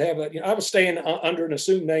 o'clock they'd have I was staying under an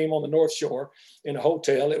assumed name on the North Shore in a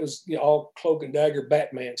hotel. It was all cloak and dagger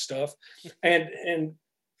Batman stuff. And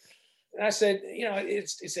I said,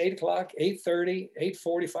 it's 8 o'clock, 8:30,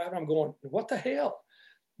 8:45. I'm going, what the hell?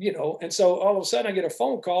 And so all of a sudden I get a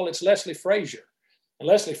phone call. It's Leslie Frazier. And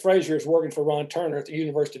Leslie Frazier is working for Ron Turner at the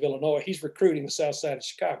University of Illinois. He's recruiting the South Side of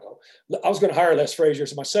Chicago. I was going to hire Les Frazier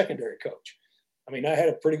as my secondary coach. I mean, I had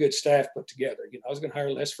a pretty good staff put together. I was going to hire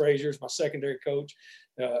Les Frazier as my secondary coach.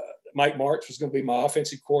 Mike March was going to be my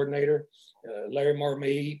offensive coordinator. Larry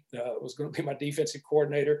Marmee was going to be my defensive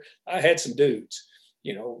coordinator. I had some dudes.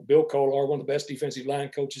 Bill Kolar, one of the best defensive line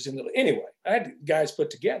coaches in the league. Anyway, I had guys put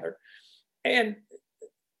together. And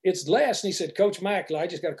it's Les, and he said, "Coach Mack, I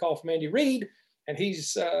just got a call from Andy Reid, and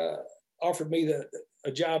he's offered me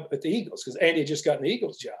a job at the Eagles," because Andy had just gotten the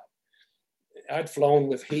Eagles job. I'd flown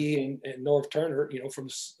with he and Norv Turner, from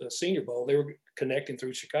the Senior Bowl. They were connecting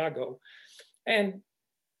through Chicago. And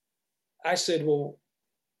I said, well,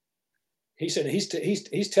 he said,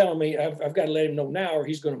 he's telling me I've got to let him know now or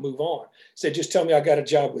he's going to move on. He said, just tell me I got a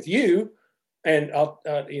job with you and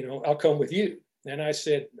I'll come with you. And I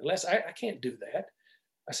said, Les, I can't do that.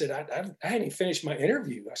 I said, I hadn't even finished my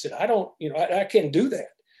interview. I said, I can't do that.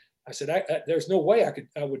 I said, there's no way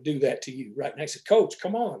I would do that to you right now. I said, Coach,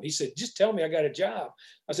 come on. He said, just tell me I got a job.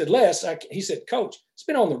 I said, Les, he said, Coach, it's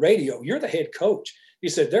been on the radio. You're the head coach. He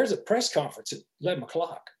said, there's a press conference at 11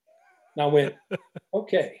 o'clock. And I went,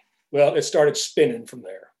 okay. Well, it started spinning from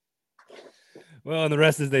there. Well, and the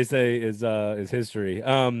rest, as they say, is history.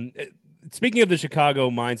 Speaking of the Chicago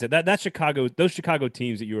mindset, those Chicago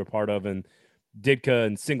teams that you were a part of, and Ditka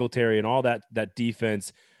and Singletary and all that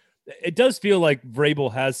defense, it does feel like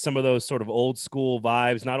Vrabel has some of those sort of old school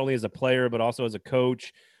vibes, not only as a player but also as a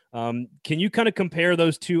coach. Can you kind of compare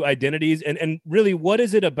those two identities, and really, what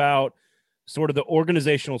is it about sort of the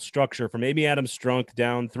organizational structure from Amy Adams Strunk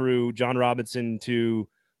down through John Robinson to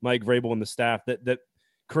Mike Vrabel and the staff that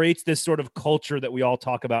creates this sort of culture that we all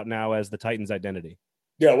talk about now as the Titans identity?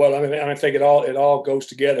 Yeah, well, I think it all goes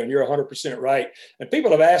together, and you're 100% right. And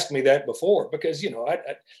people have asked me that before because,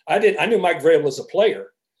 I knew Mike Vrabel as a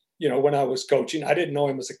player, when I was coaching. I didn't know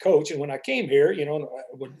him as a coach. And when I came here,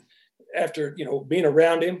 after, being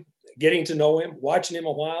around him, getting to know him, watching him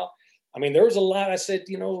a while, I mean, there was a lot. I said,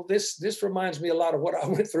 this reminds me a lot of what I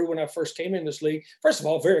went through when I first came in this league. First of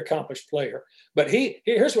all, very accomplished player. But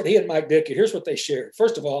here's what he and Mike Ditka, here's what they shared.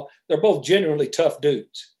 First of all, they're both genuinely tough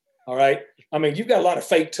dudes. All right. I mean, you've got a lot of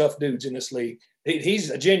fake tough dudes in this league. He's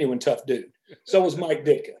a genuine tough dude. So was Mike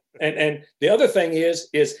Ditka. And the other thing is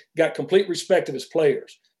got complete respect of his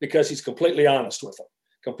players because he's completely honest with them.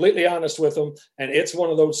 And it's one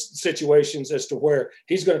of those situations as to where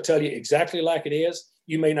he's going to tell you exactly like it is.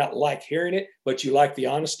 You may not like hearing it, but you like the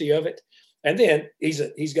honesty of it. And then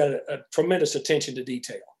he's got a tremendous attention to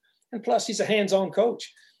detail. And plus he's a hands-on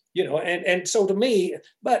coach, and so to me,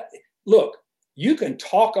 but look, you can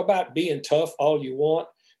talk about being tough all you want.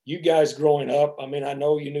 You guys growing up, I mean, I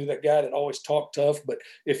know you knew that guy that always talked tough, but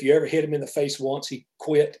if you ever hit him in the face once, he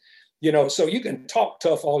quit. So you can talk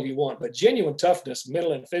tough all you want, but genuine toughness,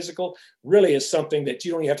 mental and physical, really is something that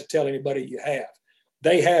you don't even have to tell anybody you have.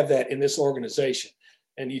 They have that in this organization.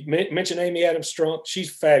 And you mentioned Amy Adams Strunk.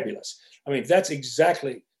 She's fabulous. I mean, that's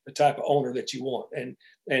exactly the type of owner that you want. And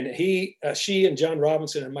she and John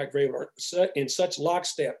Robinson and Mike Vrabel are in such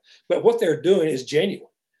lockstep. But what they're doing is genuine.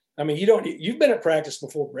 I mean, you've been at practice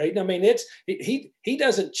before, Braden. I mean, he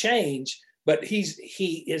doesn't change, but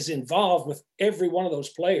he is involved with every one of those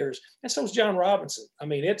players, and so is John Robinson. I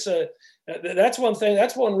mean, that's one thing.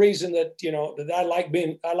 That's one reason that that I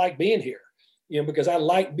like being here. Because I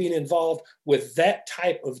like being involved with that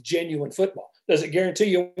type of genuine football. Does it guarantee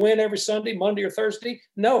you a win every Sunday, Monday or Thursday?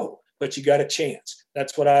 No, but you got a chance.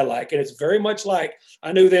 That's what I like. And it's very much like,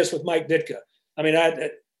 I knew this with Mike Ditka. I mean,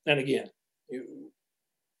 and again,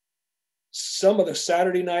 some of the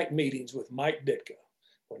Saturday night meetings with Mike Ditka,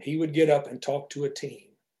 when he would get up and talk to a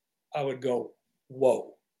team, I would go,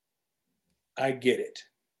 whoa, I get it.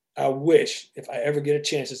 I wish if I ever get a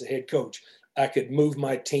chance as a head coach, I could move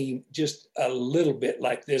my team just a little bit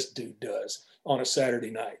like this dude does on a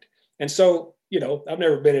Saturday night. And so, I've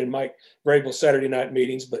never been in Mike Vrabel's Saturday night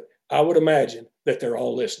meetings, but I would imagine that they're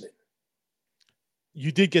all listening.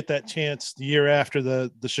 You did get that chance the year after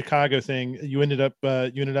the Chicago thing. You ended up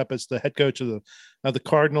as the head coach of the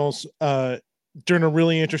Cardinals during a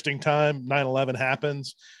really interesting time. 9/11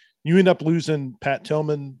 happens. You end up losing Pat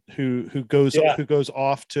Tillman, who goes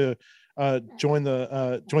off to join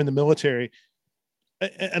the military.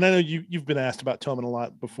 And I know you've been asked about Tillman a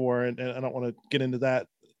lot before, and I don't want to get into that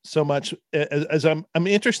so much as I'm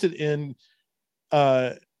interested in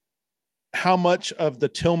how much of the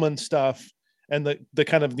Tillman stuff and the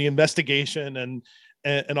kind of the investigation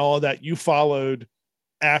and all of that you followed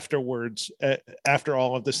afterwards, after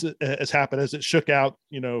all of this has happened, as it shook out,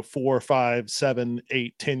 4, 5, 7,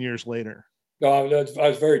 8, 10 years later. No, I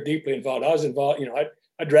was very deeply involved. I was involved,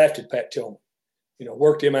 I drafted Pat Tillman,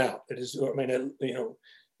 worked him out.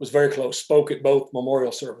 Was very close, spoke at both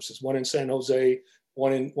memorial services, one in San Jose,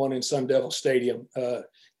 one in Sun Devil Stadium.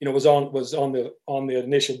 Was on the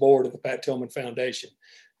initial board of the Pat Tillman Foundation.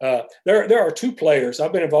 There are two players.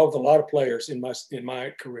 I've been involved with a lot of players in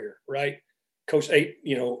my career, right? Coached 8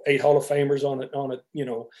 Hall of Famers on it.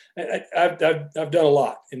 I've done a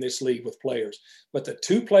lot in this league with players, but the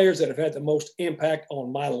two players that have had the most impact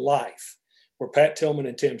on my life were Pat Tillman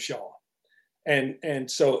and Tim Shaw. And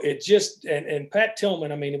so it just, and Pat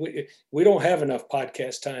Tillman, I mean, we don't have enough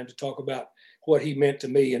podcast time to talk about what he meant to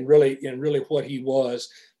me and really what he was.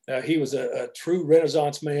 He was a true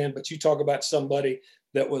Renaissance man, but you talk about somebody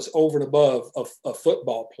that was over and above a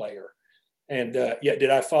football player. And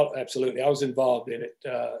did I follow? Absolutely. I was involved in it.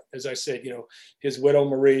 As I said, his widow,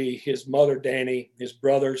 Marie, his mother, Danny, his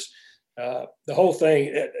brothers, the whole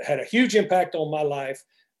thing had a huge impact on my life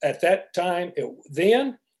at that time,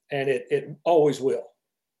 and it always will.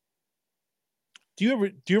 Do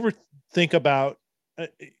you ever think about,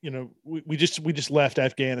 we just left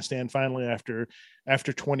Afghanistan finally after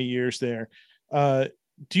 20 years there.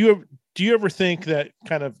 Do you ever think that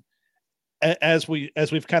kind of as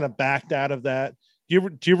we've kind of backed out of that, do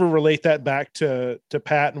you ever relate that back to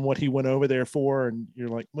Pat and what he went over there for? And you're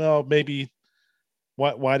like, well, maybe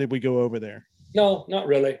why did we go over there? No, not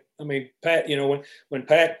really. I mean, Pat, when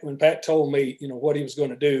Pat told me, what he was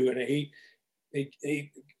going to do, and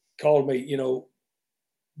he called me,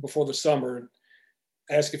 before the summer and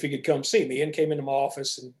asked if he could come see me, and came into my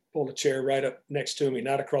office and pulled a chair right up next to me,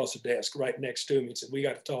 not across the desk, right next to me, and said, "We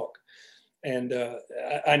got to talk." And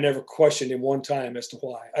I never questioned him one time as to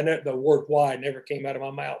why. The word "why" never came out of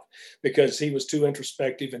my mouth, because he was too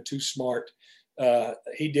introspective and too smart.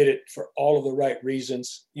 He did it for all of the right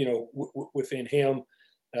reasons, within him.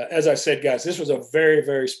 As I said, guys, this was a very,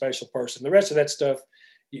 very special person. The rest of that stuff,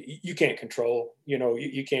 you can't control.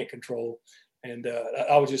 You can't control. And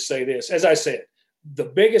I would just say this, as I said, the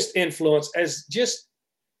biggest influence, as just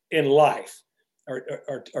in life,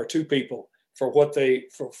 are two people for what they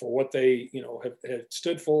have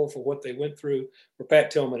stood for what they went through, for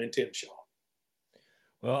Pat Tillman and Tim Shaw.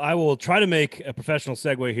 Well, I will try to make a professional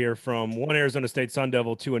segue here from one Arizona State Sun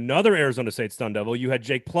Devil to another Arizona State Sun Devil. You had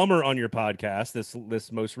Jake Plummer on your podcast,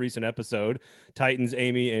 this most recent episode, Titans,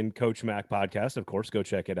 Amy, and Coach Mac podcast. Of course, go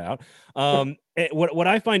check it out. What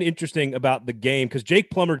I find interesting about the game, because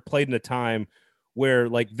Jake Plummer played in a time where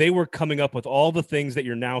they were coming up with all the things that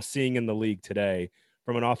you're now seeing in the league today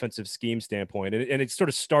from an offensive scheme standpoint, and it sort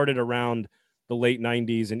of started around the late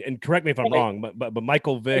 90s. And correct me if I'm wrong, but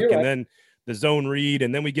Michael Vick, right. And then the zone read,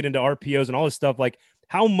 and then we get into RPOs and all this stuff. Like,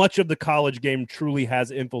 how much of the college game truly has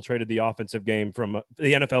infiltrated the offensive game from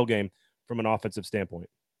the NFL game from an offensive standpoint?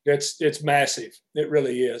 It's massive. It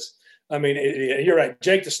really is. I mean, you're right.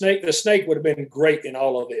 Jake the Snake would have been great in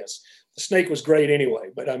all of this. The Snake was great anyway.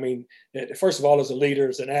 But I mean, first of all, as a leader,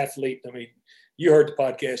 as an athlete, I mean, you heard the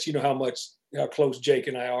podcast. You know how close Jake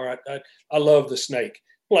and I are. I love the Snake.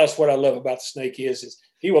 Plus, what I love about the Snake is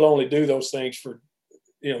he will only do those things for,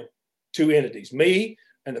 two entities, me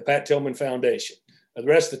and the Pat Tillman Foundation. The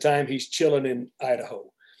rest of the time, he's chilling in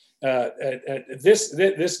Idaho.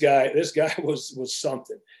 This guy was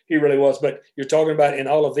something. He really was. But you're talking about in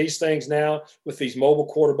all of these things now with these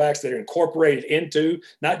mobile quarterbacks that are incorporated into,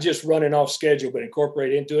 not just running off schedule, but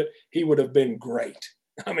incorporated into it. He would have been great.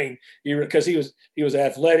 I mean, because he was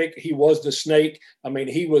athletic. He was the Snake. I mean,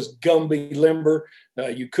 he was Gumby limber.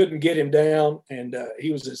 You couldn't get him down, and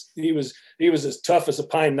he was as tough as a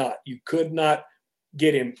pine knot. You could not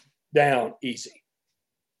get him down easy.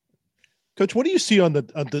 Coach, what do you see on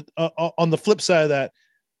the flip side of that?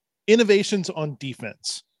 Innovations on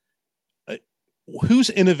defense.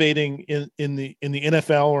 Who's innovating in the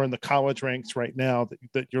NFL or in the college ranks right now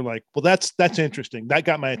that you're like, well, that's interesting. That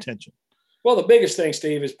got my attention. Well, the biggest thing,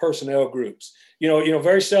 Steve, is personnel groups.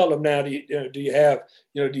 Very seldom now do you have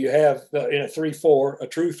in a 3-4, a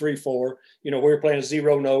true 3-4, where you're playing a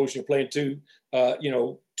zero nose, you're playing two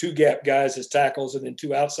gap guys as tackles and then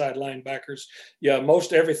two outside linebackers. Yeah,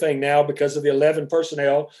 most everything now, because of the 11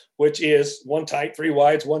 personnel, which is one tight, three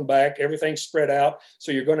wides, one back, everything's spread out.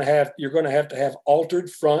 So you're going to have to have altered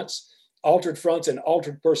fronts and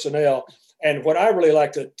altered personnel. And what I really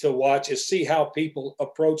like to watch is see how people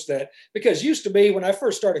approach that. Because used to be, when I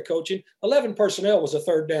first started coaching, 11 personnel was a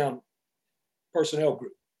third down personnel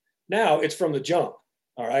group. Now it's from the jump.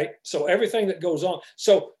 All right. So everything that goes on.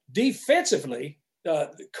 So defensively,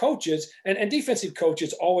 the coaches and defensive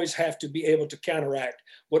coaches always have to be able to counteract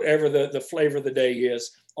whatever the flavor of the day is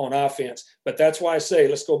on offense. But that's why I say,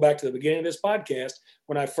 let's go back to the beginning of this podcast.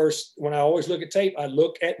 When I always look at tape, I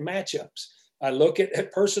look at matchups. I look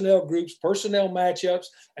at personnel groups, personnel matchups,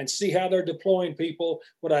 and see how they're deploying people.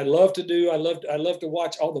 What I love to do, I love to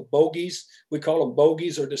watch all the bogeys. We call them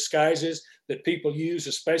bogeys or disguises that people use,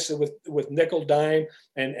 especially with nickel dime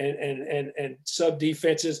and sub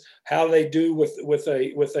defenses. How they do with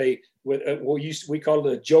we call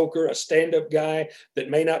it a joker, a stand-up guy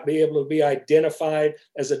that may not be able to be identified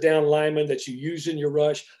as a down lineman that you use in your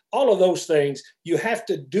rush. All of those things you have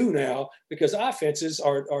to do now because offenses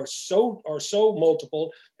are so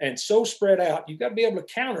multiple and so spread out. You've got to be able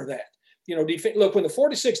to counter that. Look, when the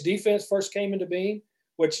 46 defense first came into being,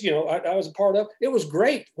 which I was a part of, it was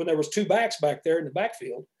great when there was two backs back there in the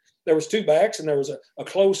backfield. There was two backs and there was a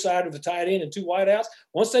close side of the tight end and two wideouts.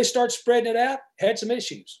 Once they start spreading it out, had some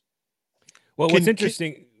issues. Well, what's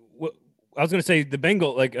interesting, I was going to say the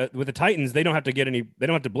Bengals, with the Titans, they don't have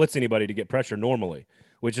to blitz anybody to get pressure normally,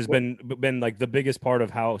 which has been like the biggest part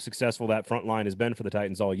of how successful that front line has been for the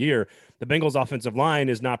Titans all year. The Bengals offensive line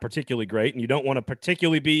is not particularly great, and you don't want to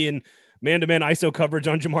particularly be in man-to-man ISO coverage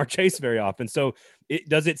on Jamar Chase very often. So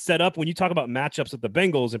does it set up, when you talk about matchups with the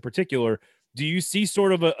Bengals in particular, do you see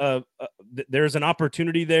sort of there's an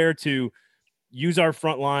opportunity there to use our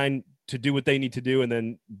front line to do what they need to do and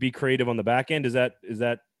then be creative on the back end? Is that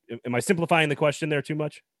am I simplifying the question there too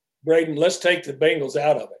much? Braden, let's take the Bengals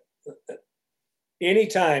out of it.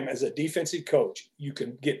 Anytime as a defensive coach, you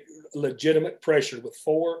can get legitimate pressure with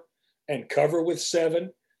 4 and cover with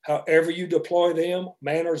 7, however you deploy them,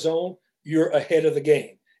 man or zone, you're ahead of the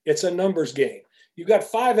game. It's a numbers game. You've got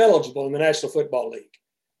 5 eligible in the National Football League.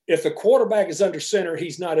 If the quarterback is under center,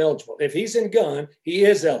 he's not eligible. If he's in gun, he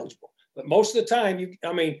is eligible. But most of the time,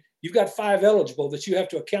 you've got 5 eligible that you have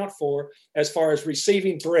to account for as far as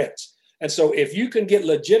receiving threats. And so if you can get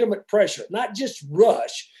legitimate pressure, not just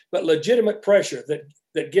rush, but legitimate pressure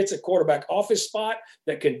that gets a quarterback off his spot,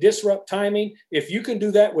 that can disrupt timing, if you can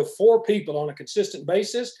do that with 4 people on a consistent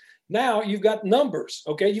basis, now you've got numbers,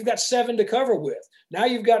 okay? You've got 7 to cover with. Now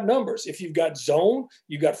you've got numbers. If you've got zone,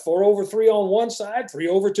 you've got 4 over 3 on one side, 3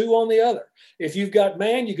 over 2 on the other. If you've got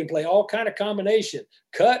man, you can play all kind of combination.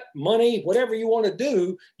 Cut, money, whatever you want to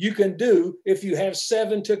do, you can do if you have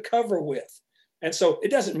 7 to cover with. And so it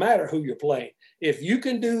doesn't matter who you're playing. If you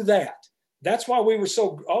can do that, that's why we were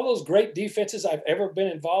all those great defenses I've ever been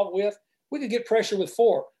involved with, we could get pressure with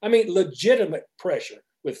 4. I mean, legitimate pressure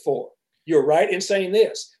with 4. You're right in saying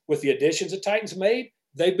this. With the additions the Titans made,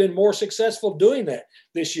 they've been more successful doing that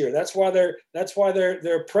this year. That's why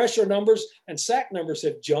their pressure numbers and sack numbers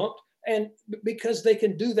have jumped, and because they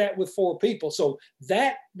can do that with 4 people. So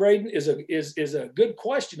that, Braden, is a good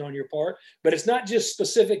question on your part, but it's not just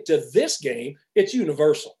specific to this game, it's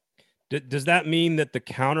universal. Does that mean that the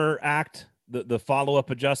counteract, the follow-up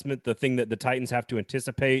adjustment, the thing that the Titans have to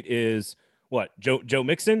anticipate is what? Joe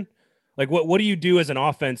Mixon? Like what do you do as an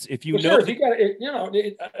offense if you know? Sure, if you got it,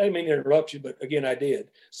 I didn't mean to interrupt you, but again, I did.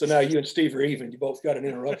 So now you and Steve are even. You both got an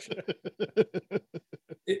interruption.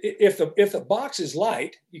 If the box is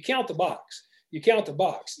light, you count the box. You count the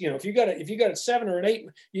box. If you got a 7 or an 8,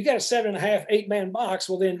 you got a 7.5, 8-man box.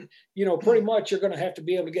 Well, then pretty much you're going to have to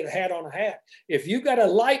be able to get a hat on a hat. If you got a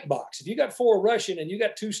light box, if you got 4 rushing and you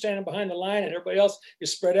got 2 standing behind the line and everybody else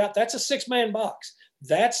is spread out, that's a 6-man box.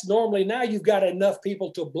 That's normally now you've got enough people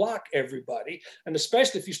to block everybody. And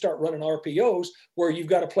especially if you start running RPOs where you've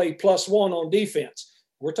got to play +1 on defense.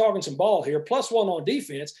 We're talking some ball here. +1 on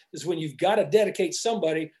defense is when you've got to dedicate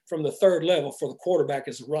somebody from the 3rd level for the quarterback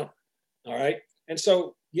as a runner. All right. And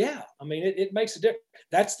so, yeah, I mean, it makes a difference.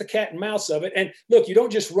 That's the cat and mouse of it. And look, you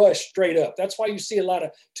don't just rush straight up. That's why you see a lot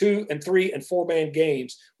of 2 and 3 and 4-man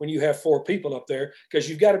games when you have 4 people up there, because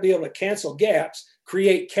you've got to be able to cancel gaps,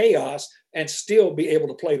 create chaos, and still be able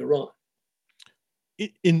to play the run.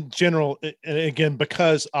 In general, and again,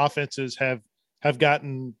 because offenses have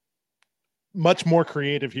gotten much more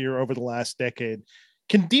creative here over the last decade,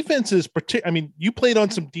 can defenses, you played on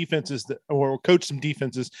some defenses or coached some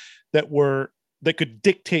defenses that could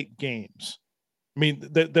dictate games. I mean,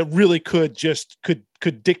 that really could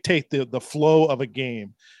dictate the flow of a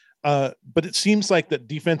game. But it seems like that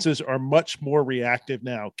defenses are much more reactive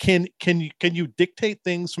now. Can you dictate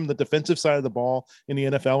things from the defensive side of the ball in the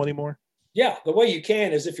NFL anymore? Yeah, the way you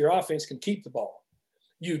can is if your offense can keep the ball.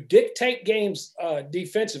 You dictate games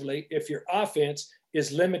defensively if your offense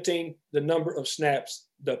is limiting the number of snaps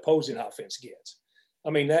the opposing offense gets. I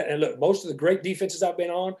mean that, and look, most of the great defenses I've been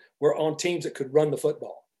on were on teams that could run the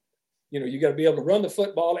football. You got to be able to run the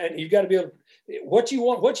football, and you got to be able to, what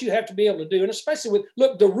you have to be able to do. And especially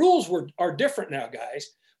the rules are different now, guys.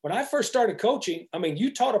 When I first started coaching, I mean,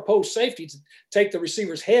 you taught opposed safety to take the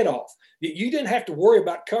receiver's head off. You didn't have to worry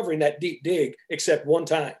about covering that deep dig except one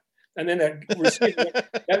time. And then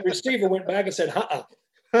that receiver went back and said,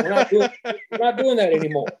 we're not doing that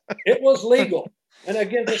anymore. It was legal. And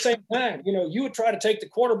again, at the same time, you would try to take the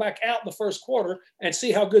quarterback out in the first quarter and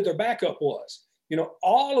see how good their backup was.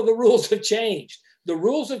 All of the rules have changed. The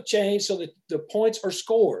rules have changed so that the points are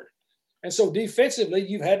scored. And so defensively,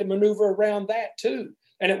 you've had to maneuver around that too.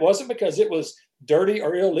 And it wasn't because it was dirty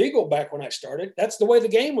or illegal back when I started. That's the way the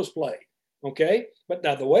game was played. Okay. But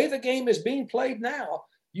now the way the game is being played now,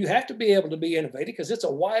 you have to be able to be innovative because it's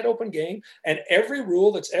a wide open game, and every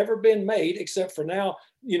rule that's ever been made, except for now,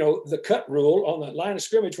 the cut rule on the line of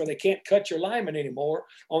scrimmage where they can't cut your lineman anymore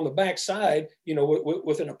on the backside,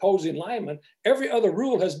 with an opposing lineman, every other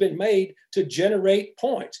rule has been made to generate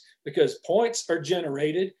points because points are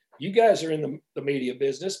generated. You guys are in the media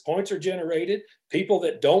business. Points are generated. People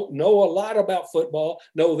that don't know a lot about football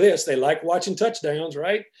know this. They like watching touchdowns,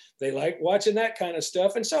 right? They like watching that kind of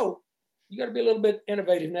stuff. And so you got to be a little bit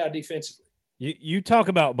innovative now defensively. You talk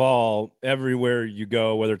about ball everywhere you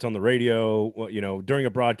go, whether it's on the radio, during a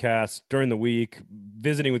broadcast, during the week,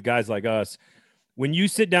 visiting with guys like us. When you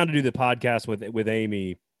sit down to do the podcast with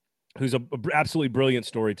Amy, who's a absolutely brilliant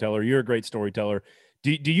storyteller, you're a great storyteller.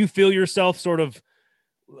 Do you feel yourself sort of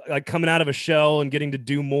like coming out of a shell and getting to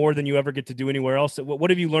do more than you ever get to do anywhere else? What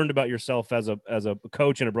have you learned about yourself as a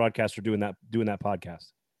coach and a broadcaster doing that podcast?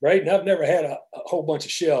 Right. And I've never had a whole bunch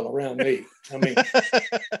of shell around me. I mean,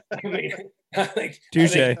 I think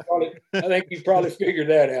you probably figured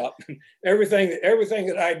that out. Everything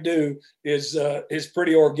that I do is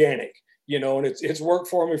pretty organic, and it's worked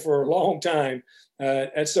for me for a long time.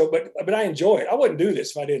 And so, but I enjoy it. I wouldn't do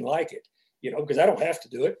this if I didn't like it, because I don't have to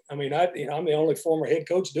do it. I mean, I'm the only former head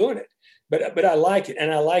coach doing it, but I like it,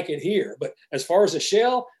 and I like it here. But as far as a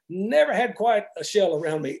shell, never had quite a shell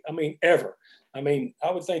around me. I mean, ever. I mean,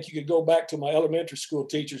 I would think you could go back to my elementary school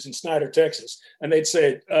teachers in Snyder, Texas, and they'd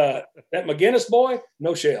say, that McGinnis boy,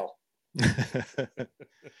 no shell.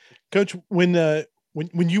 Coach, when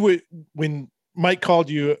Mike called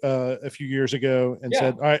you a few years ago and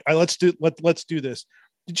said, all right, let's do this.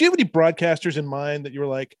 Did you have any broadcasters in mind that you were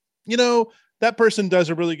like, that person does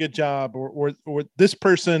a really good job, or this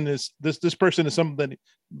person is somebody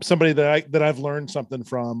that I've learned something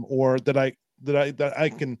from, or that I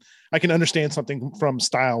can understand something from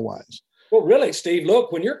style wise? Well, really, Steve,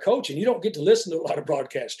 look, when you're coaching, you don't get to listen to a lot of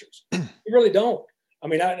broadcasters. You really don't. I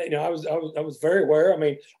mean, I was very aware. I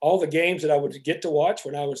mean, all the games that I would get to watch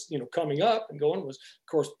when I was, coming up and going was, of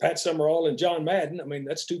course, Pat Summerall and John Madden. I mean,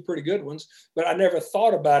 that's two pretty good ones, but I never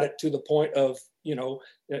thought about it to the point of,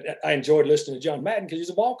 I enjoyed listening to John Madden because he's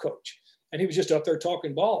a ball coach and he was just up there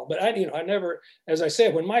talking ball. But I never, as I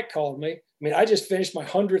said, when Mike called me, I mean, I just finished my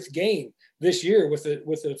 100th game this year with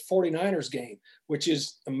the 49ers game, which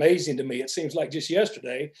is amazing to me. It seems like just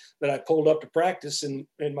yesterday that I pulled up to practice in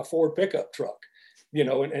my Ford pickup truck,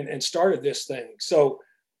 and started this thing. So,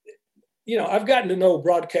 I've gotten to know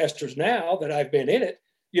broadcasters now that I've been in it,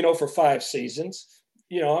 for 5 seasons,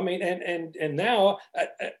 I mean, and now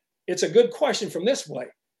it's a good question from this way.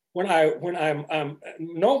 Normally when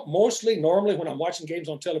I'm watching games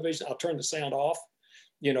on television, I'll turn the sound off,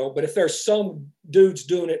 but if there's some dudes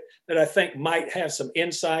doing it that I think might have some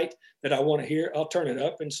insight that I want to hear, I'll turn it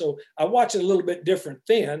up. And so I watch it a little bit different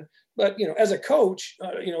then. But, as a coach,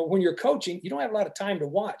 when you're coaching, you don't have a lot of time to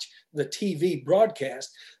watch the TV broadcast.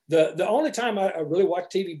 The only time I really watch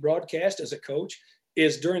TV broadcast as a coach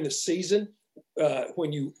is during the season,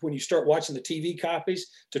 when you start watching the TV copies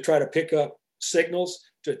to try to pick up signals,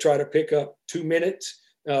 to try to pick up 2 minutes,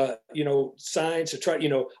 signs, to try,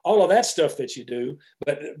 all of that stuff that you do.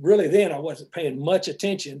 But really then I wasn't paying much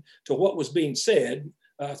attention to what was being said.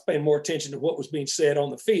 I was paying more attention to what was being said on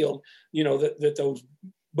the field, that those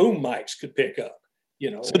boom mics could pick up,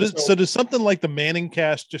 So does something like the Manning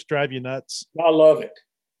cast just drive you nuts? I love it.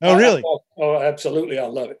 Oh, really? Oh, absolutely. I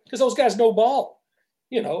love it. Because those guys know ball,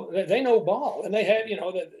 they know ball, and they have,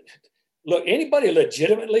 look, anybody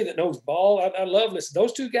legitimately that knows ball, I love this.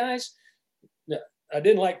 Those two guys, I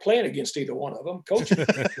didn't like playing against either one of them. Coaching.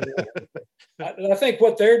 I think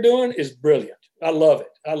what they're doing is brilliant. I love it.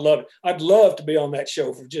 I'd love to be on that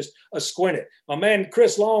show for just a squint. My man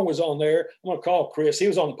Chris Long was on there. I'm going to call Chris. He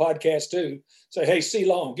was on the podcast too. Say, hey, C.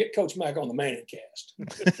 Long, get Coach Mack on the Manning cast.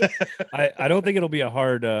 I don't think it'll be a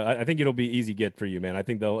hard. I think it'll be easy get for you, man. I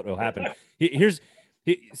think it'll happen.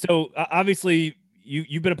 So obviously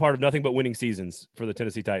you've been a part of nothing but winning seasons for the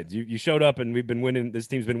Tennessee Titans. You showed up and we've been winning. This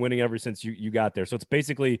team's been winning ever since you got there. So it's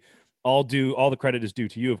basically all the credit is due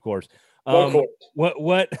to you, of course. Let's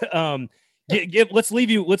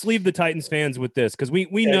leave the Titans fans with this, because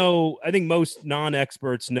we know, I think most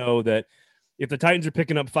non-experts know that if the Titans are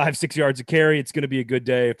picking up 5-6 yards a carry, it's going to be a good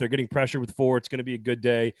day. If they're getting pressure with 4, it's going to be a good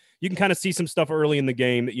day. You can kind of see some stuff early in the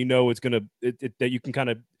game that it's going to that you can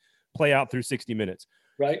kind of play out through 60 minutes.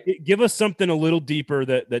 Right. Give us something a little deeper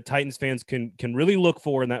that Titans fans can really look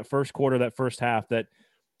for in that first quarter, that first half, that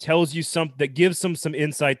tells you that gives them some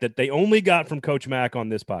insight that they only got from Coach Mack on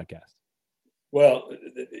this podcast. Well,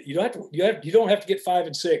 you don't have to get 5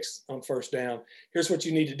 and 6 on first down. Here's what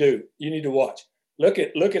you need to do. You need to watch. Look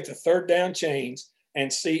at the third down chains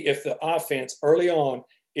and see if the offense early on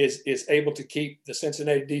is able to keep the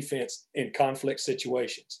Cincinnati defense in conflict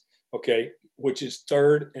situations. Okay, which is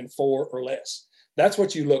 3rd and 4 or less. That's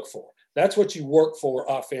what you look for. That's what you work for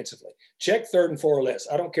offensively. Check 3rd and 4 or less.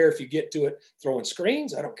 I don't care if you get to it throwing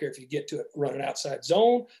screens. I don't care if you get to it running outside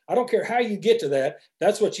zone. I don't care how you get to that.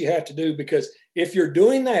 That's what you have to do, because if you're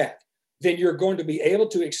doing that, then you're going to be able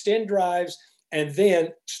to extend drives and then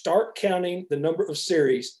start counting the number of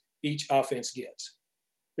series each offense gets.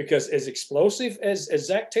 Because as explosive as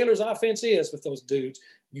Zach Taylor's offense is with those dudes,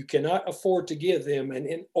 you cannot afford to give them an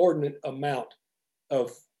inordinate amount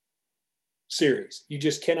of series. You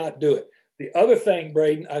just cannot do it. The other thing,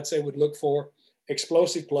 Braden, I'd say would look for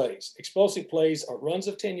explosive plays. Explosive plays are runs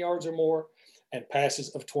of 10 yards or more and passes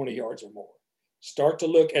of 20 yards or more. start to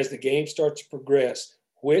look as the game starts to progress,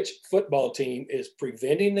 which football team is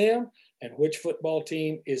preventing them and which football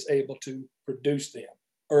team is able to produce them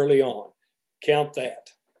early on. Count that.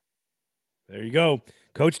 There you go.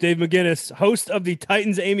 Coach Dave McGinnis, host of the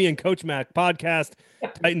Titans Amy and Coach Mac podcast,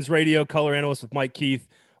 Titans Radio, color analyst with Mike Keith,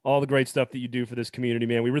 all the great stuff that you do for this community,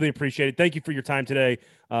 man. We really appreciate it. Thank you for your time today.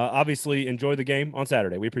 Obviously, enjoy the game on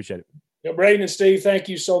Saturday. We appreciate it. Yeah, Braden and Steve, thank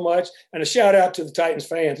you so much. And a shout out to the Titans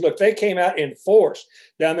fans. Look, they came out in force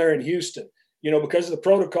down there in Houston. Because of the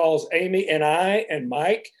protocols, Amy and I and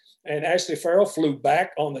Mike and Ashley Farrell flew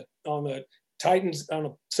back on the Titans on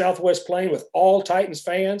the Southwest plane with all Titans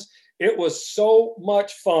fans. It was so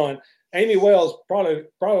much fun. Amy Wells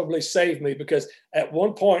probably saved me because at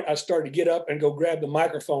one point I started to get up and go grab the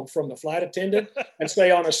microphone from the flight attendant and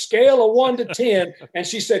say on a scale of 1 to 10, and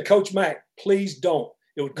she said, "Coach Mac, please don't.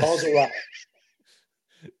 It would cause a riot."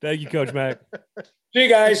 Thank you, Coach Mac. See you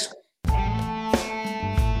guys.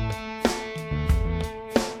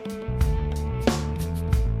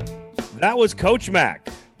 That was Coach Mac,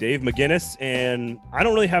 Dave McGinnis, and I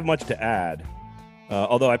don't really have much to add.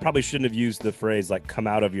 Although I probably shouldn't have used the phrase like "come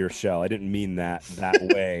out of your shell." I didn't mean that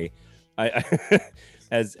way.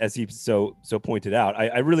 As he so pointed out,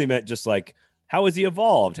 I really meant just like, how has he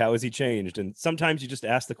evolved? How has he changed? And sometimes you just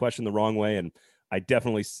ask the question the wrong way, and I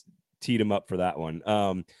definitely teed him up for that one.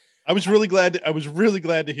 I was really glad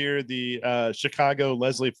to hear the Chicago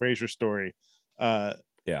Leslie Frazier story.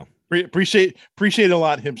 Yeah, appreciate a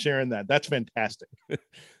lot him sharing that. That's fantastic.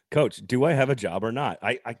 Coach, do I have a job or not?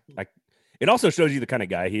 It also shows you the kind of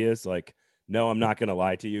guy he is. Like, no, I'm not going to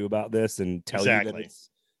lie to you about this and tell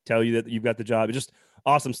you that you've got the job. It's just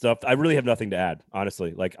awesome stuff. I really have nothing to add,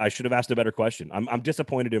 honestly. Like, I should have asked a better question. I'm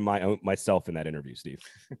disappointed in myself in that interview, Steve.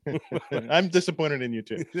 I'm disappointed in you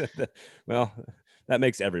too. Well, that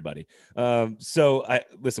makes everybody.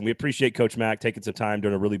 Listen, we appreciate Coach Mac taking some time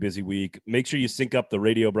during a really busy week. Make sure you sync up the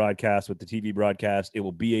radio broadcast with the TV broadcast. It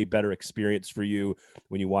will be a better experience for you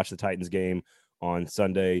when you watch the Titans game on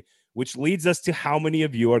Sunday. Which leads us to how many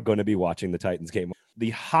of you are going to be watching the Titans game.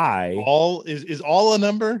 The high all is all a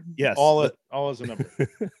number. Yes, all is a number.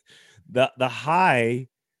 the high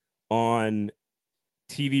on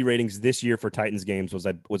TV ratings this year for Titans games was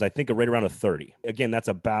I think right around a 30. Again, that's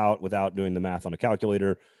about, without doing the math on a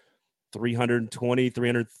calculator,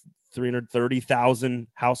 330,000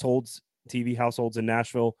 households, TV households in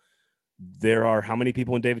Nashville. There are how many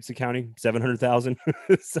people in Davidson County? 700,000.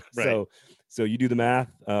 Right. So you do the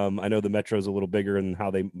math. I know the metro's a little bigger, and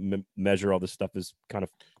how they measure all this stuff is kind of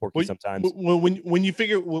quirky sometimes. When you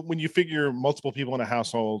figure multiple people in a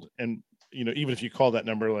household, and even if you call that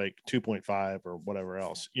number like 2.5 or whatever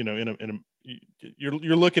else,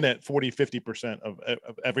 you're looking at 40-50% of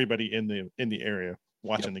everybody in the area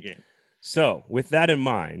watching the game. So with that in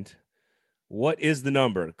mind, what is the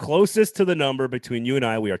number closest to the number between you and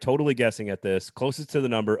I? We are totally guessing at this. Closest to the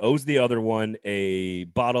number owes the other one a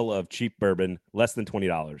bottle of cheap bourbon, less than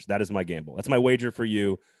 $20. That is my gamble. That's my wager for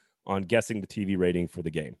you on guessing the TV rating for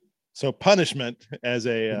the game. So punishment as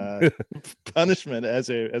a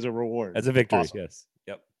reward, as a victory. Awesome. Yes.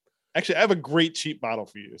 Yep. Actually, I have a great cheap bottle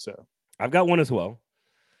for you. So I've got one as well.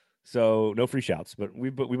 So no free shouts, but we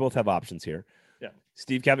both have options here. Yeah.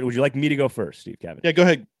 Steve Cavett, would you like me to go first, Steve Cavett? Yeah, go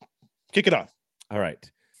ahead. Kick it off. All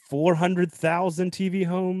right. 400,000 TV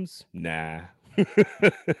homes? Nah.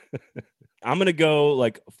 I'm going to go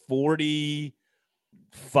like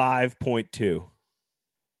 45.2.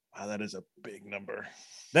 Wow, that is a big number.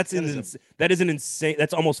 That is an insane.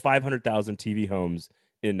 That's almost 500,000 TV homes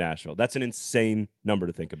in Nashville. That's an insane number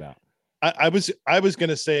to think about. I was going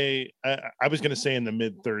to say in the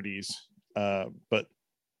mid 30s, but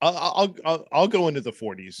I'll go into the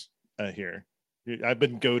 40s here. I've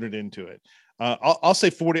been goaded into it. I'll say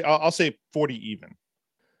 40. I'll say 40 even.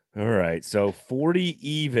 All right. So 40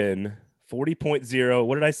 even, 40.0.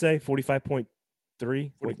 What did I say? 45.3,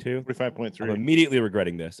 0.2? 45.3. I'm immediately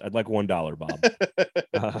regretting this. I'd like $1, Bob.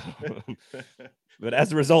 But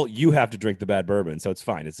as a result, you have to drink the bad bourbon. So it's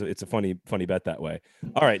fine. It's a funny bet that way.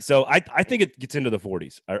 All right. So I think it gets into the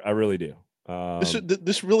 40s. I really do.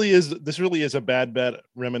 This really is a bad bet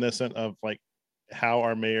reminiscent of like how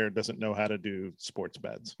our mayor doesn't know how to do sports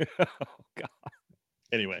bets. Oh, God.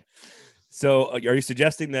 Anyway. So are you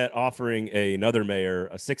suggesting that offering another mayor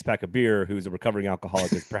a 6-pack of beer who's a recovering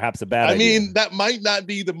alcoholic is perhaps a bad idea? I mean, that might not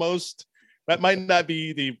be the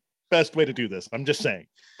best way to do this. I'm just saying.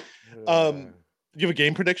 Do you have a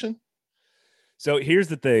game prediction? So here's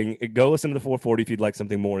the thing. Go listen to the 440 if you'd like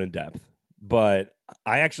something more in depth. But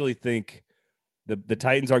I actually think the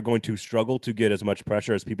Titans are going to struggle to get as much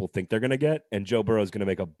pressure as people think they're going to get, and Joe Burrow is going to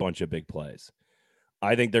make a bunch of big plays.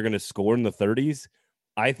 I think they're going to score in the 30s.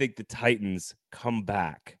 I think the Titans come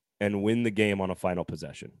back and win the game on a final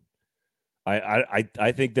possession.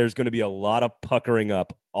 I think there's going to be a lot of puckering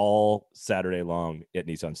up all Saturday long at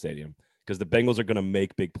Nissan Stadium because the Bengals are going to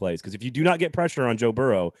make big plays. Because if you do not get pressure on Joe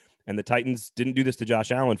Burrow, and the Titans didn't do this to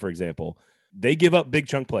Josh Allen, for example, they give up big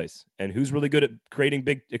chunk plays. And who's really good at creating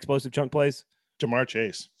big explosive chunk plays? Jamar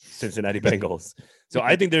Chase. Cincinnati Bengals. So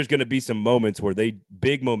I think there's going to be some moments where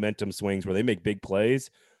big momentum swings where they make big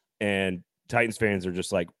plays, and Titans fans are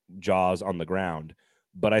just like jaws on the ground.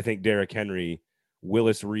 But I think Derrick Henry,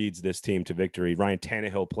 Willis reads this team to victory. Ryan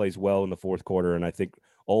Tannehill plays well in the fourth quarter, and I think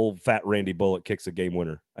old fat Randy Bullock kicks a game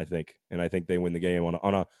winner. I think they win the game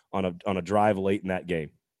on a drive late in that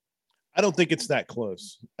game. I don't think it's that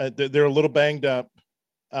close. They're a little banged up,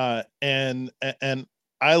 and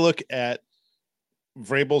I look at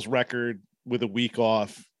Vrabel's record with a week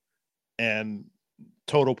off and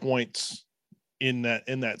total points in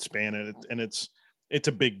that span, and it's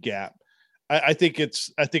a big gap. I think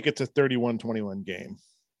it's a 31-21 game.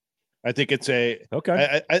 I think it's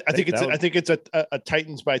okay. I think it's a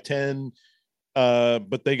Titans by 10,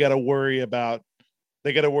 but they got to worry about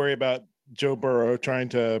Joe Burrow trying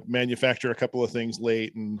to manufacture a couple of things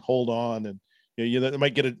late and hold on, and they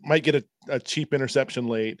might get a cheap interception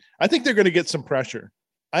late. I think they're going to get some pressure.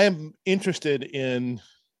 I am interested in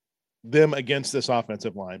them against this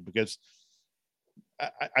offensive line because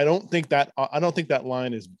I don't think that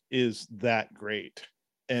line is that great,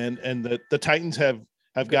 and the Titans have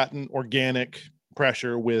gotten organic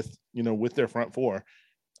pressure with their front four.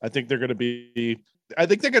 I think they're going to be. I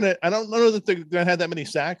don't know that they're going to have that many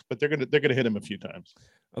sacks, but they're going to hit him a few times.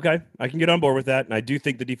 Okay, I can get on board with that, and I do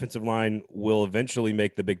think the defensive line will eventually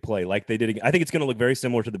make the big play, like they did. I think it's going to look very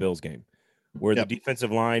similar to the Bills game, where the defensive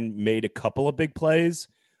line made a couple of big plays,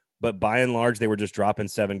 but by and large, they were just dropping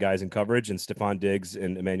 7 guys in coverage, and Stephon Diggs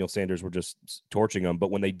and Emmanuel Sanders were just torching them. But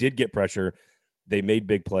when they did get pressure, they made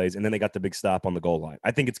big plays, and then they got the big stop on the goal line.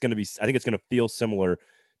 I think it's going to feel similar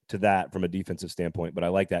to that from a defensive standpoint, but I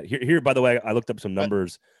like that. Here, by the way, I looked up some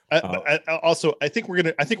numbers. I think we're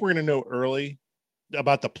gonna know early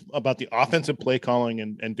about the offensive play calling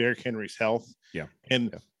and Derrick Henry's health. Yeah,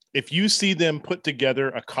 if you see them put together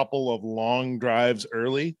a couple of long drives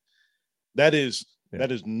early, that is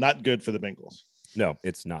not good for the Bengals. No,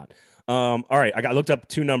 it's not. All right, I looked up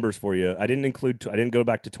 2 numbers for you. I didn't go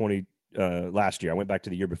back to 20 last year. I went back to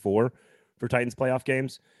the year before for Titans playoff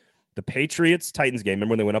games. The Patriots-Titans game,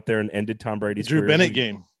 remember when they went up there and ended Tom Brady's Drew Bennett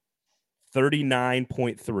game?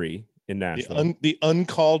 39.3 in Nashville. The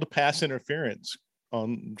uncalled pass interference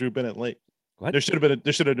on Drew Bennett late. What? There should have been a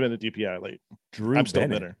DPI late. I'm still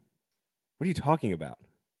bitter. What are you talking about?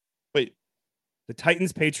 Wait. The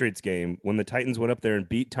Titans-Patriots game, when the Titans went up there and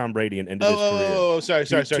beat Tom Brady and ended his career. Oh, sorry.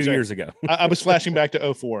 2 years ago. I was flashing back to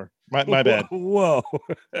 2004. My bad. Whoa.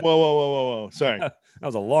 Sorry. That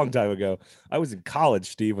was a long time ago. I was in college,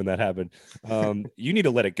 Steve, when that happened. You need to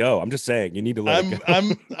let it go. I'm just saying, you need to let it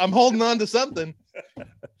go. I'm holding on to something.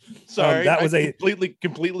 Sorry, that was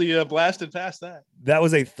completely blasted past that. That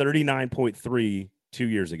was a 39.3 2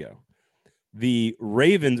 years ago. The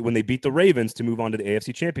Ravens, when they beat the Ravens to move on to the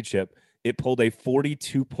AFC Championship, it pulled a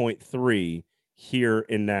 42.3 here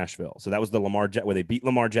in Nashville. So that was the where they beat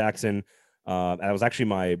Lamar Jackson. That was actually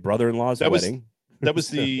my brother-in-law's wedding. That was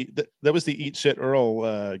the Eat Shit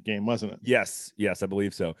Earl game, wasn't it? Yes, I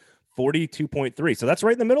believe so. 42.3. So that's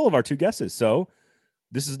right in the middle of our 2 guesses. So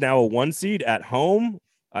this is now a 1 seed at home.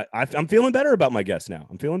 I'm feeling better about my guess now.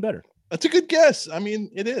 I'm feeling better. That's a good guess. I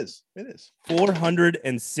mean, it is.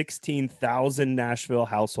 416,000 Nashville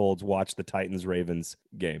households watch the Titans-Ravens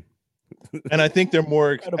game. And I think they're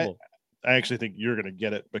more incredible. I actually think you're going to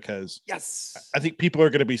get it because I think people are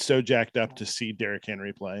going to be so jacked up to see Derrick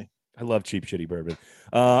Henry play. I love cheap, shitty bourbon.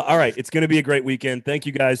 All right. It's going to be a great weekend. Thank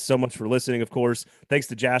you guys so much for listening. Of course, thanks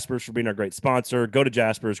to Jaspers for being our great sponsor. Go to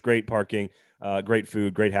Jaspers. Great parking, great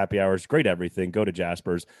food, great happy hours, great everything. Go to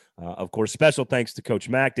Jaspers. Of course, special thanks to Coach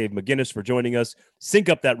Mack, Dave McGinnis for joining us. Sync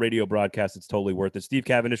up that radio broadcast. It's totally worth it. Steve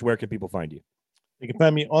Cavendish, where can people find you? You can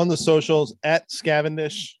find me on the socials at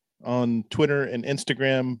Scavendish on Twitter and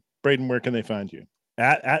Instagram. Braden, where can they find you?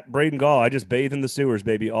 At Braden Gall. I just bathe in the sewers,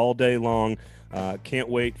 baby, all day long. Can't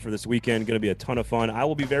wait for this weekend. Going to be a ton of fun. I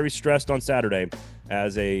will be very stressed on Saturday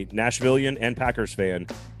as a Nashvilleian and Packers fan.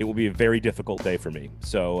 It will be a very difficult day for me.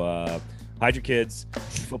 So hide your kids.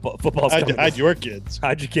 Football's coming. Hide your kids.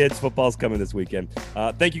 Hide your kids. Football's coming this weekend.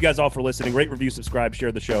 Thank you guys all for listening. Rate, review, subscribe,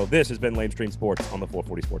 share the show. This has been Lamestream Sports on the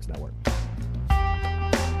 440 Sports Network.